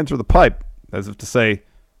over and hands her the pipe as if to say,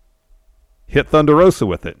 hit Thunder Rosa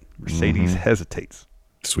with it. Mercedes hesitates.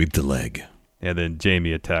 Sweep the leg. And then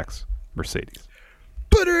Jamie attacks Mercedes.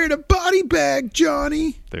 Put her in a body bag,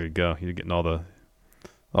 Johnny. There you go. You're getting all the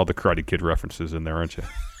Karate Kid references in there, aren't you?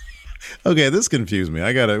 Okay, this confused me.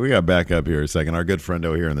 We got to back up here a second. Our good friend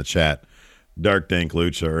over here in the chat, Dark Dank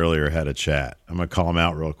Lucha earlier had a chat. I'm going to call him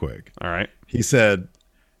out real quick. All right. He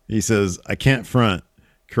says, I can't front.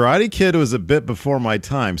 Karate Kid was a bit before my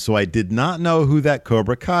time, so I did not know who that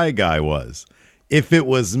Cobra Kai guy was. If it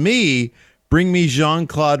was me, bring me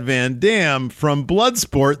Jean-Claude Van Damme from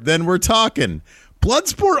Bloodsport, then we're talking.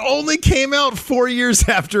 Bloodsport only came out 4 years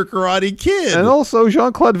after Karate Kid. And also,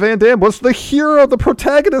 Jean-Claude Van Damme was the hero, the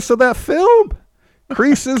protagonist of that film.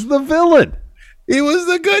 Kreese is the villain. He was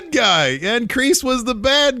the good guy, and Kreese was the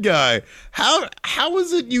bad guy. How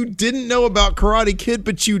is it you didn't know about Karate Kid,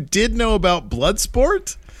 but you did know about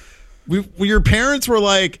Bloodsport? Your parents were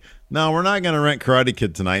like, no, we're not going to rent Karate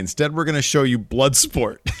Kid tonight. Instead, we're going to show you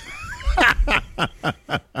Bloodsport.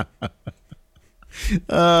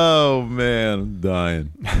 Oh, man, I'm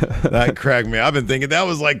dying. That cracked me. I've been thinking, that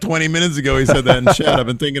was like 20 minutes ago he said that in chat. I've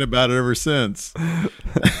been thinking about it ever since.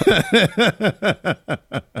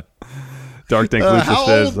 Dark Dank Lucha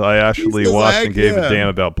says, I actually watched and gave a damn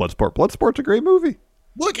about Bloodsport. Bloodsport's a great movie.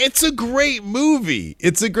 Look, it's a great movie.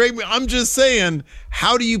 I'm just saying,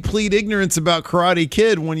 how do you plead ignorance about Karate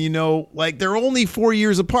Kid when you know, like, they're only 4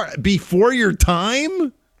 years apart? Before your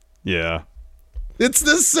time? Yeah. It's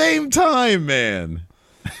the same time, man.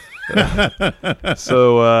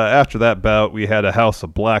 So after that bout, we had a House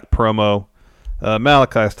of Black promo.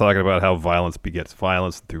 Malachi's talking about how violence begets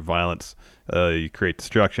violence, and through violence, you create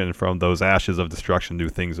destruction. From those ashes of destruction, new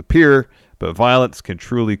things appear. But violence,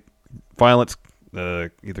 either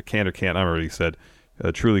can or can't, I already said,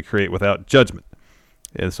 truly create without judgment.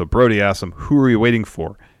 And so Brody asks him, who are you waiting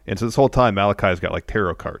for? And so this whole time, Malachi's got like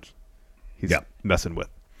tarot cards he's messing with.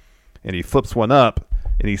 And he flips one up,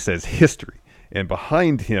 and he says history. And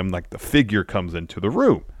behind him, like the figure comes into the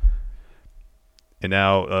room. And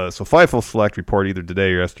now, so Fightful Select report either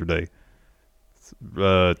today or yesterday,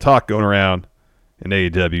 talk going around in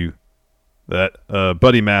AEW that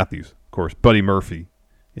Buddy Matthews, of course, Buddy Murphy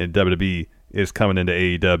in WWE, is coming into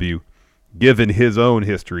AEW. Given his own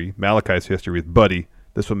history, Malachi's history with Buddy,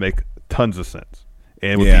 this would make tons of sense.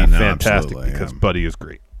 And would be fantastic because Buddy is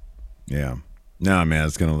great. Yeah. No, man,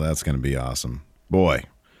 that's gonna be awesome. Boy,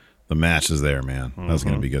 the match is there, man. That's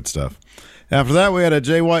gonna be good stuff. After that, we had a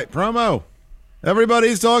Jay White promo.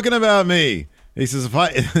 Everybody's talking about me. He says,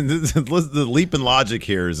 the leap in logic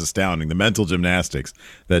here is astounding. The mental gymnastics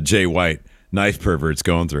that Jay White, knife pervert's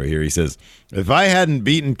going through here. He says, if I hadn't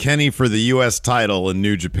beaten Kenny for the U.S. title in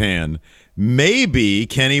New Japan, maybe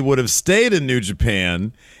Kenny would have stayed in New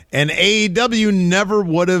Japan and AEW never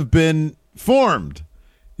would have been formed.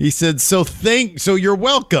 He said, so you're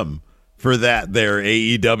welcome for that there,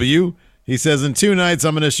 AEW. He says, in 2 nights,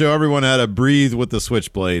 I'm going to show everyone how to breathe with the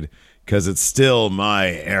switchblade because it's still my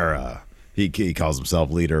era. He calls himself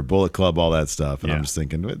leader, Bullet Club, all that stuff. And I'm just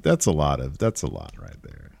thinking, that's a lot right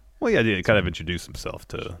there. Well, yeah, he kind of introduced himself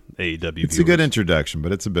to AEW. It's a good introduction,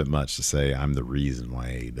 but it's a bit much to say I'm the reason why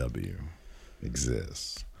AEW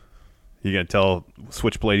exists. You going to tell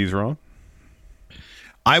Switchblade he's wrong?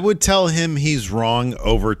 I would tell him he's wrong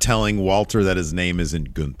over telling Walter that his name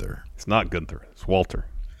isn't Gunther. It's not Gunther. It's Walter.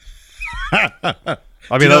 I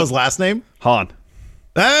mean, that was his last name? Han.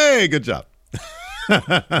 Hey, good job.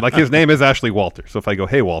 Like his name is actually Walter. So if I go,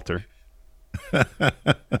 hey, Walter,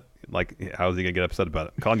 like, how is he going to get upset about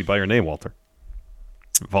it? I'm calling you by your name, Walter.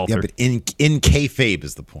 Walter. Yeah, but in kayfabe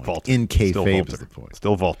is the point. Walter. In kayfabe is the point.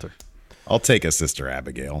 Still Walter. I'll take a Sister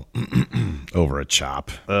Abigail over a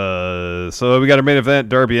chop. So we got our main event,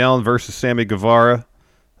 Darby Allin versus Sammy Guevara.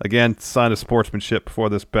 Again, sign of sportsmanship before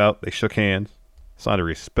this bout. They shook hands. Sign of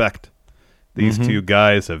respect. These two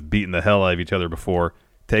guys have beaten the hell out of each other before,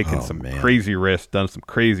 taken some crazy risks, done some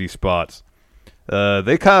crazy spots.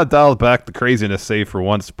 They kind of dialed back the craziness, save for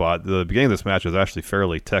one spot. The beginning of this match was actually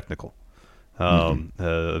fairly technical.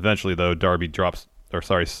 Eventually, though,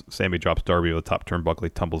 Sammy drops Darby with the top turnbuckle. He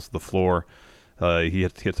tumbles to the floor. He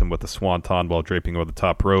hits him with a swanton while draping over the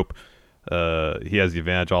top rope. He has the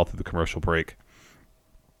advantage all through the commercial break.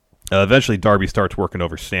 Eventually, Darby starts working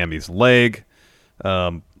over Sammy's leg.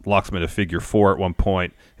 Locks him in a figure 4 at one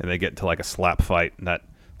point, and they get into like a slap fight, and that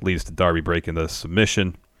leads to Darby breaking the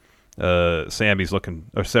submission. Sammy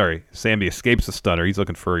escapes the stunner. He's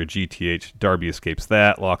looking for a GTH. Darby escapes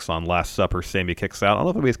that, locks on Last Supper. Sammy kicks out. I don't know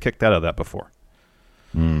if anybody's kicked out of that before.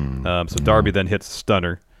 So Darby then hits the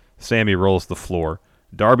stunner. Sammy rolls the floor.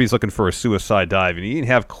 Darby's looking for a suicide dive, and he didn't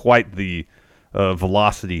have quite the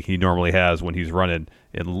velocity he normally has when he's running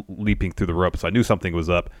and leaping through the rope. So I knew something was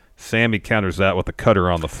up. Sammy counters that with a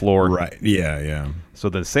cutter on the floor. Right. Yeah. So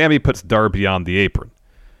then Sammy puts Darby on the apron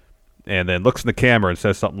and then looks in the camera and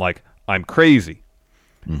says something like, I'm crazy.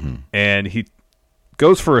 And he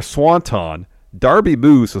goes for a swanton. Darby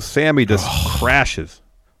moves, so Sammy just crashes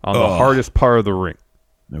on the hardest part of the ring.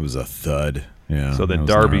 It was a thud. Yeah. So then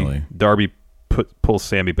Darby pulls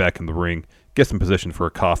Sammy back in the ring, gets in position for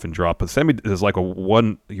a coffin drop. But Sammy is like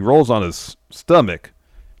he rolls on his stomach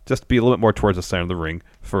just to be a little bit more towards the center of the ring,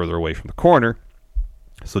 further away from the corner.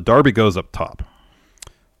 So Darby goes up top.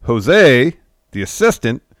 Jose, the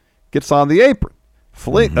assistant, gets on the apron.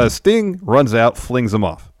 Sting runs out, flings him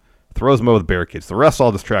off, throws him over the barricades. The ref's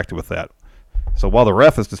all distracted with that. So while the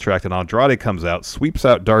ref is distracted, Andrade comes out, sweeps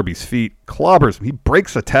out Darby's feet, clobbers him. He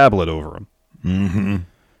breaks a tablet over him. Mm-hmm.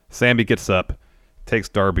 Sammy gets up, takes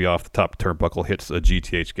Darby off the top turnbuckle, hits a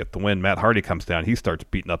GTH, get the win. Matt Hardy comes down. He starts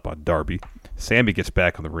beating up on Darby. Sammy gets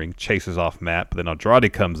back on the ring, chases off Matt, but then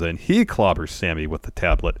Andrade comes in. He clobbers Sammy with the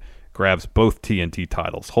tablet, grabs both TNT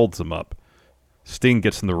titles, holds them up. Sting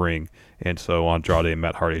gets in the ring, and so Andrade and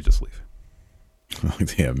Matt Hardy just leave.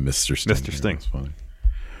 Yeah, Mr. Sting. Mr. Sting. That's funny.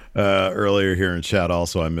 Earlier here in chat,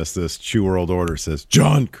 also, I missed this. Chew World Order says,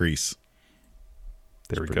 John Kreese.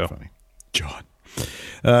 There we go. Funny. John.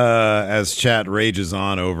 As chat rages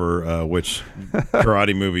on over which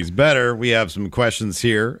karate movie's better, we have some questions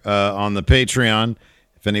here on the Patreon.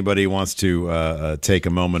 If anybody wants to take a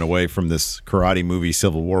moment away from this karate movie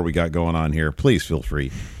Civil War we got going on here, please feel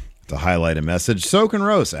free to highlight a message. Soken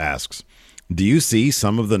Rose asks, do you see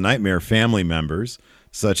some of the Nightmare family members,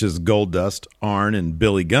 such as Goldust, Arn, and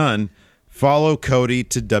Billy Gunn, follow Cody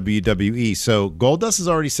to WWE? So Goldust has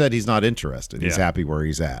already said he's not interested. He's happy where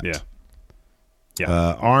he's at. Yeah.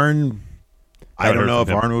 Arn, I don't know if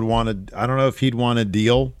Arn would want to. I don't know if he'd want to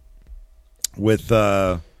deal with.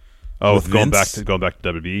 With going back to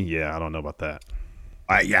WWE. Yeah, I don't know about that.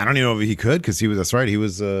 I don't even know if he could, because he was. That's right. He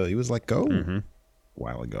was let go a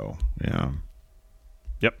while ago. Yeah.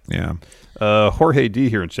 Yep. Yeah. Jorge D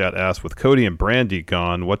here in chat asks, with Cody and Brandy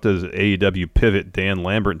gone, what does AEW pivot Dan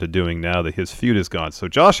Lambert into doing now that his feud is gone? So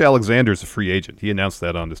Josh Alexander's a free agent. He announced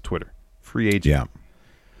that on his Twitter. Free agent. Yeah.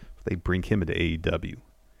 They bring him into AEW.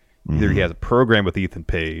 Either he has a program with Ethan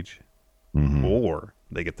Page, or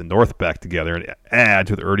they get the North back together and add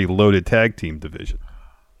to the already loaded tag team division.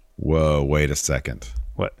 Whoa, wait a second.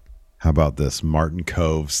 What? How about this? Martin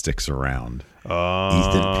Cove sticks around.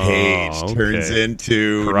 Ethan Page turns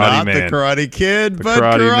into not the Karate Kid, but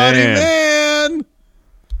Karate Man.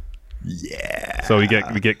 Yeah. So we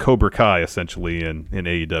get Cobra Kai essentially in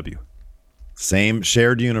AEW. Same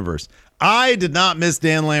shared universe. I did not miss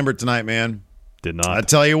Dan Lambert tonight, man. Did not. I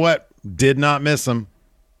tell you what, did not miss him.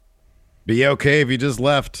 Be okay if he just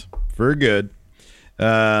left for good.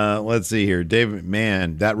 Let's see here. David,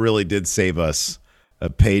 man, that really did save us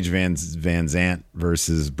a Paige Van Zant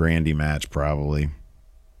versus Brandy match, probably.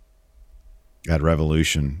 At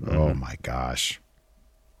Revolution. Oh, my gosh.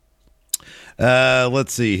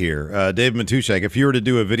 Let's see here. Dave Matushak, if you were to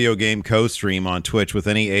do a video game co-stream on Twitch with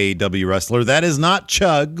any AEW wrestler, that is not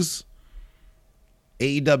Chugs.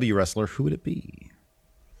 AEW wrestler, who would it be?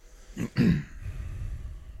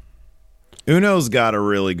 Uno's got a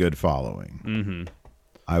really good following.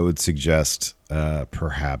 I would suggest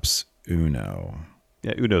perhaps Uno.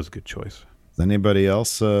 Yeah, Uno's a good choice. Is anybody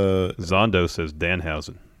else? Zondo says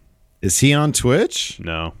Danhausen. Is he on Twitch?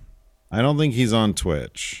 No. I don't think he's on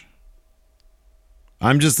Twitch.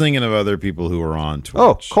 I'm just thinking of other people who are on Twitch.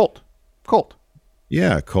 Oh, Colt.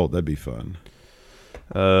 Yeah, Colt. That'd be fun.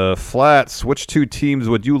 Flats, which two teams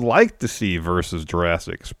would you like to see versus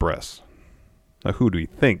Jurassic Express? Now, who do we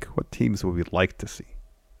think? What teams would we like to see?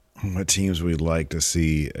 What teams we'd like to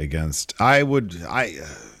see against? It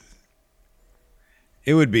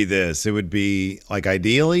would be this. It would be, like,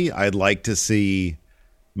 ideally, I'd like to see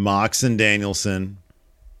Mox and Danielson.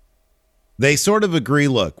 They sort of agree,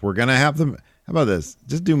 look, we're going to have them. How about this?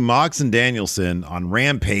 Just do Mox and Danielson on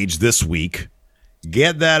Rampage this week.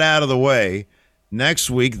 Get that out of the way. Next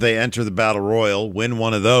week, they enter the Battle Royal, win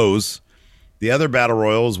one of those. The other Battle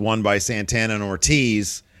Royal is won by Santana and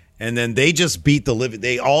Ortiz. And then they just beat the living.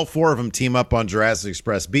 They all four of them team up on Jurassic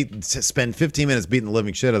Express. Spend 15 minutes beating the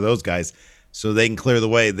living shit out of those guys, so they can clear the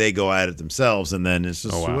way. They go at it themselves, and then it's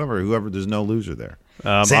just whoever. There's no loser there.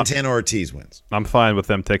 Santana Ortiz wins. I'm fine with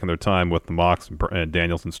them taking their time with the Mox and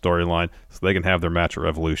Danielson storyline, so they can have their match at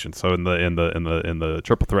Revolution. So in the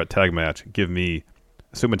triple threat tag match, give me,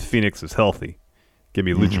 assuming Phoenix is healthy, give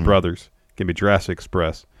me Lucha Brothers, give me Jurassic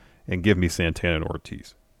Express, and give me Santana and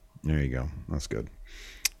Ortiz. There you go. That's good.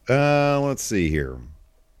 Let's see here.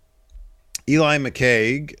 Eli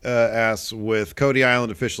McCaig asks, with Cody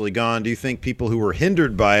Island officially gone, do you think people who were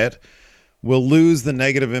hindered by it will lose the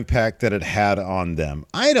negative impact that it had on them?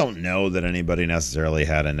 I don't know that anybody necessarily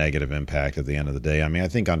had a negative impact at the end of the day. I mean, I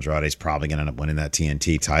think Andrade's probably going to end up winning that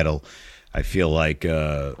TNT title. I feel like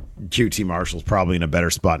QT Marshall's probably in a better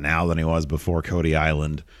spot now than he was before Cody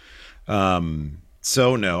Island.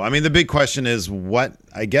 So no, I mean the big question is what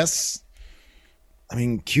I guess. I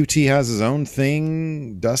mean QT has his own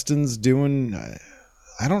thing. Dustin's doing.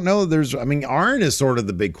 I don't know. Arn is sort of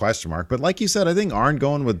the big question mark, but like you said, I think Arn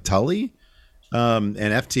going with Tully and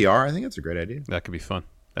FTR. I think that's a great idea. That could be fun.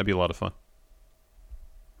 That'd be a lot of fun.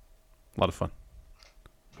 A lot of fun.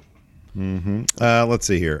 Mm-hmm. Let's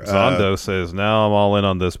see here. Zondo says, now I'm all in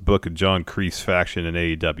on this book of John Kreese faction in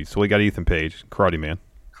AEW. So we got Ethan Page, Karate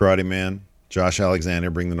Man, Josh Alexander,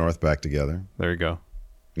 bring the North back together. There you go.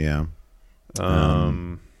 Yeah.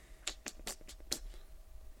 So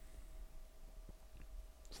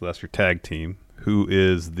that's your tag team. Who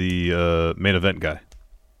is the main event guy?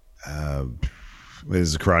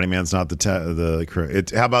 Is Karate Man's not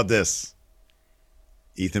how about this?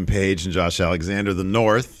 Ethan Page and Josh Alexander, the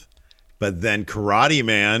North. But then Karate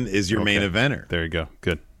Man is your main eventer. There you go.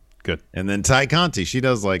 Good. And then Ty Conti, she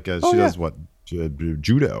does does what?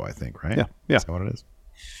 Judo, I think, right? Yeah. That's what it is.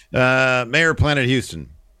 Mayor of Planet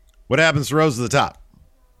Houston. What happens to Rose to the Top?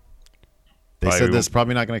 They said this is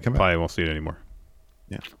probably not going to come out. Probably won't see it anymore.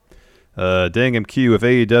 Yeah. Dang MQ, if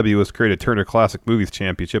AEW was to create a Turner Classic Movies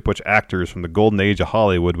Championship, which actors from the golden age of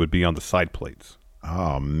Hollywood would be on the side plates?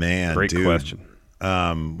 Oh, man. Great question.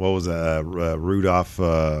 What was Rudolph?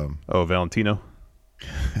 Valentino.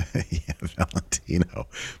 Yeah, Valentino.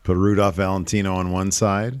 Put Rudolph Valentino on one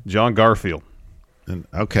side. John Garfield.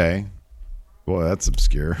 Okay. Boy, that's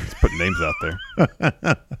obscure. Let's put names out there.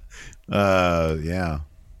 Yeah.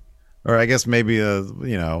 Or I guess maybe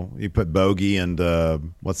you put Bogey and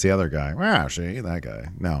what's the other guy? Well, actually, that guy.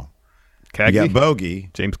 No. Cagney? You got Bogey.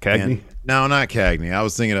 James Cagney? No, not Cagney. I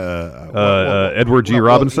was thinking Edward G.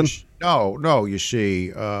 Robinson? No, you see.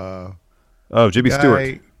 Jimmy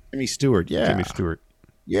Stewart. Jimmy Stewart, yeah. Jimmy Stewart.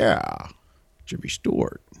 Yeah. Jimmy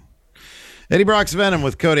Stewart. Eddie Brock's Venom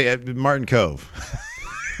with Cody at Martin Cove.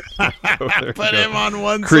 Put him on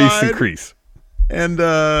one side. Crease. And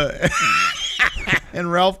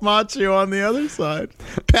and Ralph Macchio on the other side.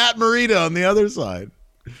 Pat Morita on the other side.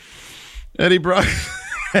 Eddie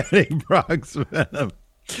Brock's Venom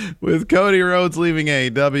with Cody Rhodes leaving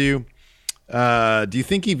AEW. Do you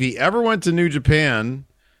think if he ever went to New Japan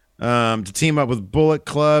to team up with Bullet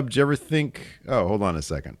Club, do you ever think... Oh, hold on a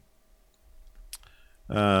second.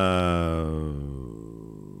 I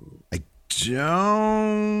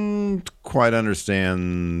don't quite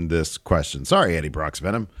understand this question. Sorry, Eddie Brock's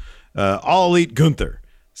Venom. All Elite Gunther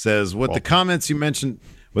says, with the comments you mentioned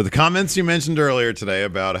earlier today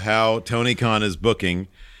about how Tony Khan is booking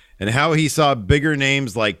and how he saw bigger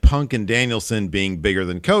names like Punk and Danielson being bigger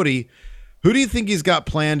than Cody, who do you think he's got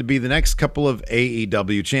planned to be the next couple of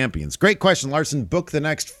AEW champions? Great question, Larson. Book the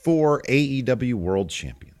next 4 AEW world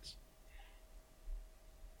champions.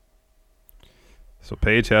 So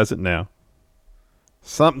Paige has it now.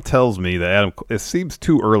 Something tells me that it seems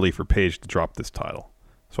too early for Paige to drop this title.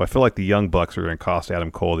 So I feel like the Young Bucks are going to cost Adam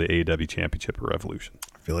Cole the AEW championship at Revolution.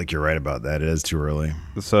 I feel like you're right about that. It is too early.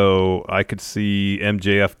 So I could see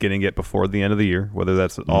MJF getting it before the end of the year, whether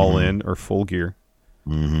that's all in or full gear.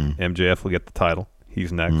 Mm-hmm. MJF will get the title.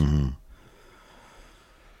 He's next.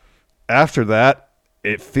 After that,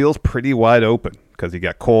 it feels pretty wide open because you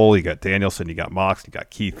got Cole, you got Danielson, you got Mox, you got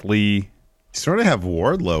Keith Lee. You sort of have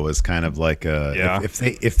Wardlow as kind of like a... Yeah.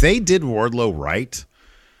 If they did Wardlow right,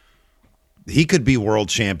 he could be world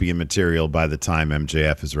champion material by the time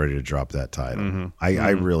MJF is ready to drop that title. I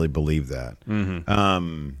really believe that.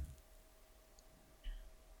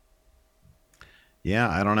 Yeah,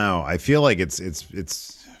 I don't know. I feel like it's.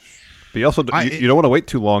 But you also you don't want to wait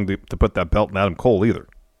too long to put that belt in Adam Cole either.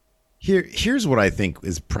 Here's what I think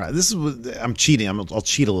is. This is what I'm cheating. I'll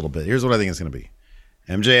cheat a little bit. Here's what I think it's going to be.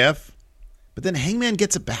 MJF, but then Hangman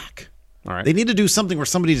gets it back. All right. They need to do something where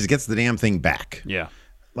somebody just gets the damn thing back. Yeah.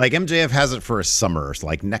 Like MJF has it for a summer. So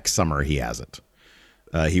like next summer he has it.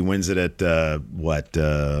 He wins it at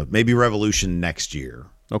maybe Revolution next year.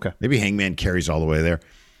 Okay. Maybe Hangman carries all the way there.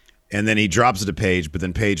 And then he drops it to Paige, but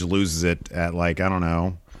then Paige loses it at I don't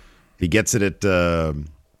know. He gets it at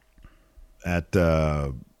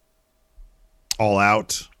All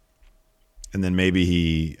Out. And then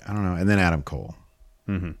maybe I don't know. And then Adam Cole.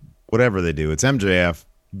 Whatever they do. It's MJF,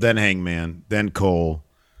 then Hangman, then Cole,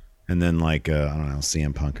 and then I don't know,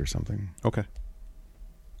 CM Punk or something. Okay.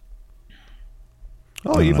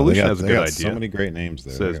 Oh, Evolution has a good idea. So many great names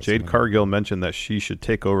there. Says Jade Cargill mentioned that she should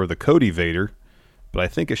take over the Cody Vader, but I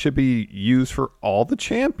think it should be used for all the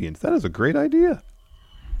champions. That is a great idea.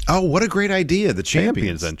 Oh, what a great idea. The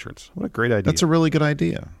champions entrance. What a great idea. That's a really good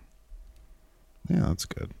idea. Yeah, that's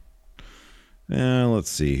good. Let's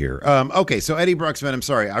see here. Okay, so Eddie Bruxman, I'm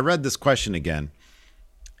sorry. I read this question again.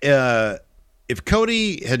 If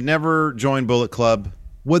Cody had never joined Bullet Club,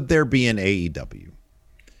 would there be an AEW?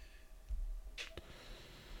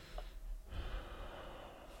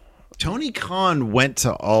 Tony Khan went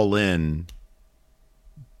to All In,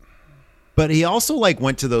 but he also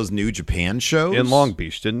went to those New Japan shows in Long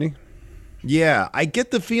Beach, didn't he? Yeah, I get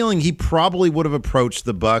the feeling he probably would have approached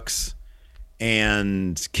the Bucks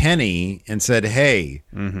and Kenny and said, "Hey,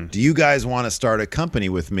 do you guys want to start a company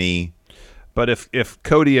with me?" But if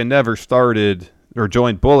Cody had never started or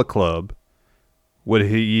joined Bullet Club, would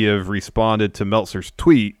he have responded to Meltzer's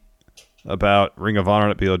tweet about Ring of Honor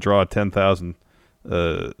not be able to draw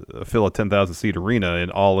fill a 10,000 seat arena,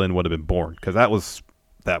 and All In would have been born? Because that was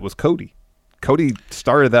Cody. Cody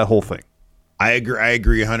started that whole thing. I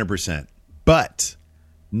agree 100%. But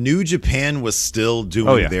New Japan was still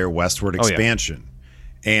doing their westward expansion.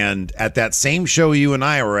 And at that same show you and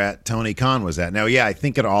I were at, Tony Khan was at. Now, I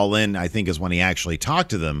think at All In, I think is when he actually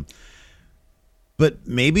talked to them. But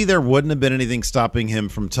maybe there wouldn't have been anything stopping him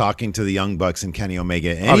from talking to the Young Bucks and Kenny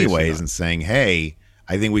Omega anyways and saying, "Hey,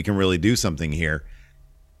 I think we can really do something here."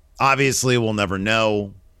 Obviously, we'll never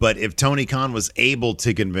know. But if Tony Khan was able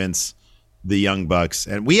to convince the Young Bucks,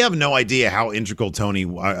 and we have no idea how integral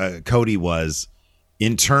Cody was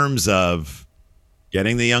in terms of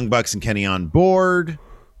getting the Young Bucks and Kenny on board,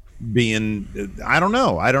 I don't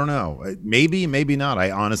know. Maybe not.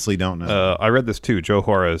 I honestly don't know. I read this too. Joe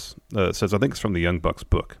Juarez says, I think it's from the Young Bucks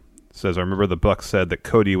book. It says, I remember the Bucks said that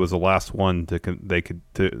Cody was the last one they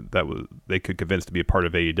could convince to be a part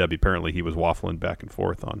of AEW. Apparently, he was waffling back and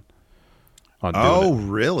forth on doing it.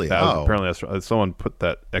 Really? Apparently, that's, someone put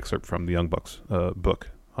that excerpt from the Young Bucks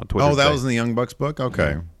book on Twitter. Oh, that was in the Young Bucks book?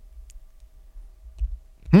 Okay.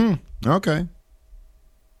 Okay.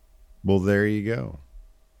 Well, there you go.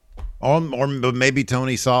 Or maybe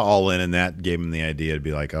Tony saw All In and that gave him the idea to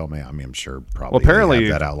be like, oh, man, I'm sure probably. Well, apparently,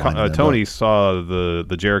 that outlined Tony saw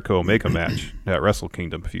the Jericho Omega match at Wrestle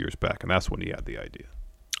Kingdom a few years back, and that's when he had the idea.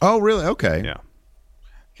 Oh, really? Okay. Yeah.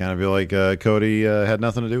 Kind of feel like Cody had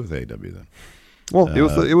nothing to do with AEW then. Well,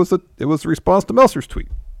 it was the response to Meltzer's tweet.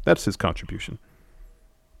 That's his contribution.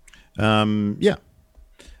 Yeah.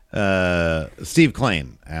 Steve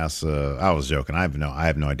Klain asks, I was joking. I have no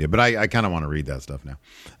idea, but I kind of want to read that stuff now.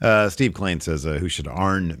 Steve Klain says, who should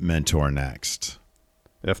Arn mentor next?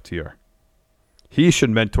 FTR. He should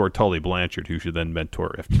mentor Tully Blanchard, who should then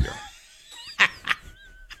mentor FTR.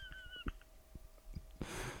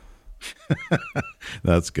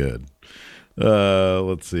 That's good.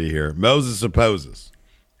 Let's see here. Moses opposes.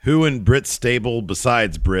 Who in Britt's stable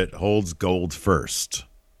besides Britt holds gold first?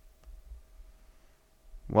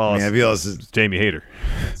 Well, I feel it's Jamie Hayter.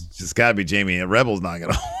 It's just got to be Jamie. Rebel's not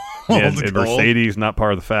going to hold and Mercedes not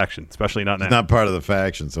part of the faction, especially not now. It's not part of the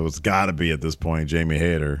faction, so it's got to be at this point Jamie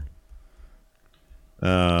Hayter.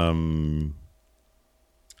 Mountain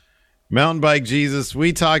Bike Jesus.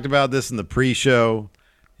 We talked about this in the pre-show.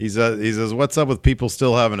 He says, "What's up with people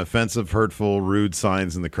still having offensive, hurtful, rude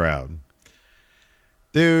signs in the crowd?"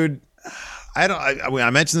 Dude, I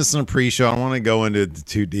mentioned this in a pre-show. I don't want to go into it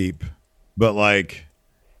too deep, but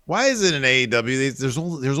why is it in AEW?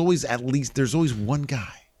 There's always one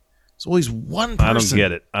guy. There's always one person.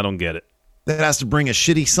 I don't get it. That has to bring a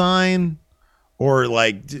shitty sign, or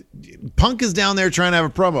Punk is down there trying to have a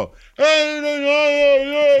promo,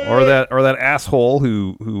 or that asshole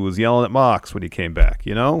who was yelling at Mox when he came back.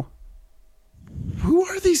 You know, who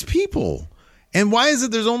are these people? And why is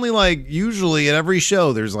it there's only usually at every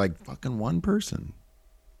show there's fucking one person?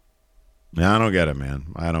 I don't get it, man.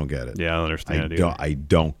 I don't get it. Yeah, I don't understand it. I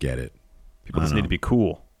don't get it. People just need to be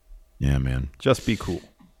cool. Yeah, man. Just be cool.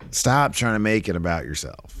 Stop trying to make it about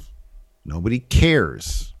yourself. Nobody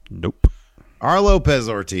cares. Nope. R. Lopez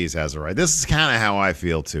Ortiz has it right. This is kind of how I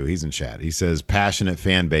feel, too. He's in chat. He says, passionate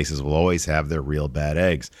fan bases will always have their real bad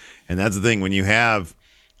eggs. And that's the thing. When you have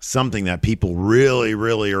something that people really,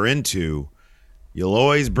 really are into, you'll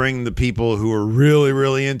always bring the people who are really,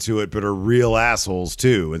 really into it, but are real assholes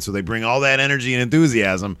too. And so they bring all that energy and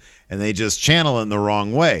enthusiasm, and they just channel it in the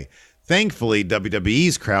wrong way. Thankfully,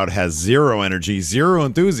 WWE's crowd has zero energy, zero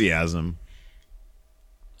enthusiasm.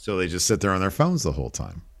 So they just sit there on their phones the whole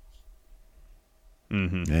time.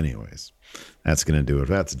 Mm-hmm. Anyways, that's going to do it.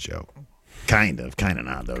 That's a joke. Kind of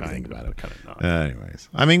not, though, to think about it. Kind of not. Anyways,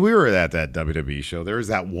 I mean, we were at that WWE show. There was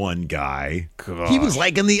that one guy. Gosh. He was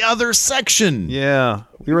in the other section. Yeah.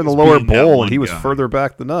 We were in the lower bowl, and he was further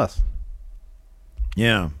back than us.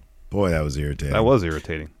 Yeah. Boy, that was irritating. That was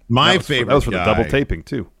irritating. That was for the double taping,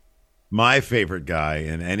 too. My favorite guy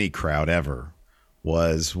in any crowd ever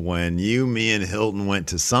was when me and Hilton went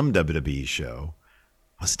to some WWE show.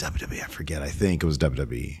 Was it WWE? I forget. I think it was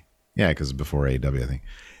WWE. Yeah, because it was before AEW, I think.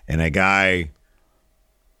 And a guy,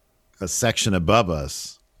 a section above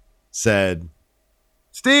us, said,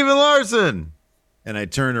 Steven Larson. And I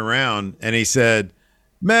turned around and he said,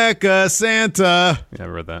 Mecca Santa. Yeah, I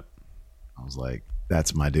read that. I was like,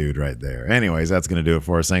 that's my dude right there. Anyways, that's going to do it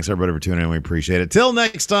for us. Thanks, everybody, for tuning in. We appreciate it. Till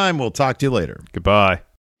next time, we'll talk to you later. Goodbye.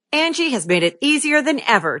 Angie has made it easier than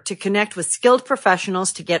ever to connect with skilled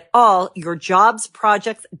professionals to get all your jobs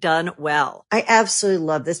projects done well. I absolutely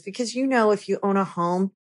love this because, if you own a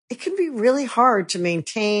home, it can be really hard to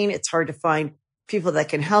maintain. It's hard to find people that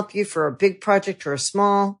can help you for a big project or a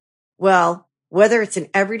small. Well, whether it's in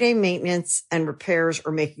everyday maintenance and repairs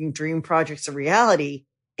or making dream projects a reality,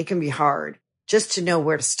 it can be hard just to know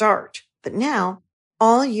where to start. But now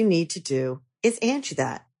all you need to do is Angie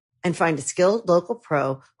that and find a skilled local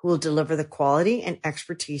pro who will deliver the quality and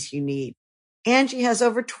expertise you need. Angie has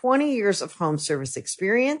over 20 years of home service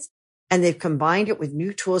experience, and they've combined it with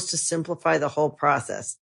new tools to simplify the whole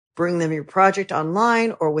process. Bring them your project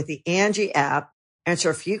online or with the Angie app,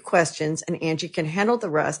 answer a few questions, and Angie can handle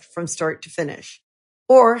the rest from start to finish.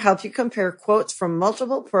 Or help you compare quotes from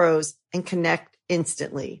multiple pros and connect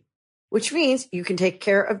instantly, which means you can take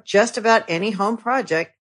care of just about any home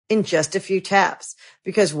project in just a few taps.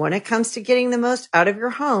 Because when it comes to getting the most out of your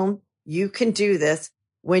home, you can do this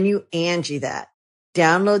when you Angie that.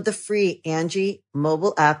 Download the free Angie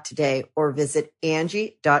mobile app today or visit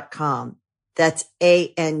Angie.com. That's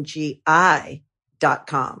ANGI.com.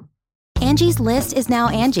 Angie's List is now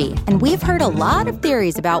Angie, and we've heard a lot of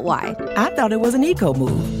theories about why. I thought it was an eco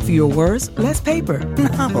move. Fewer words, less paper.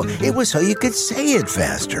 No, it was so you could say it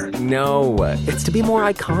faster. No, it's to be more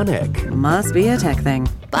iconic. Must be a tech thing.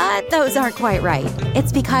 But those aren't quite right.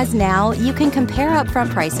 It's because now you can compare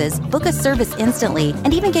upfront prices, book a service instantly,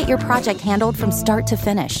 and even get your project handled from start to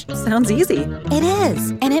finish. Sounds easy. It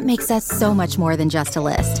is, and it makes us so much more than just a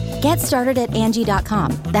list. Get started at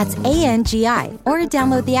Angie.com. That's ANGI, or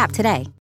download the app today.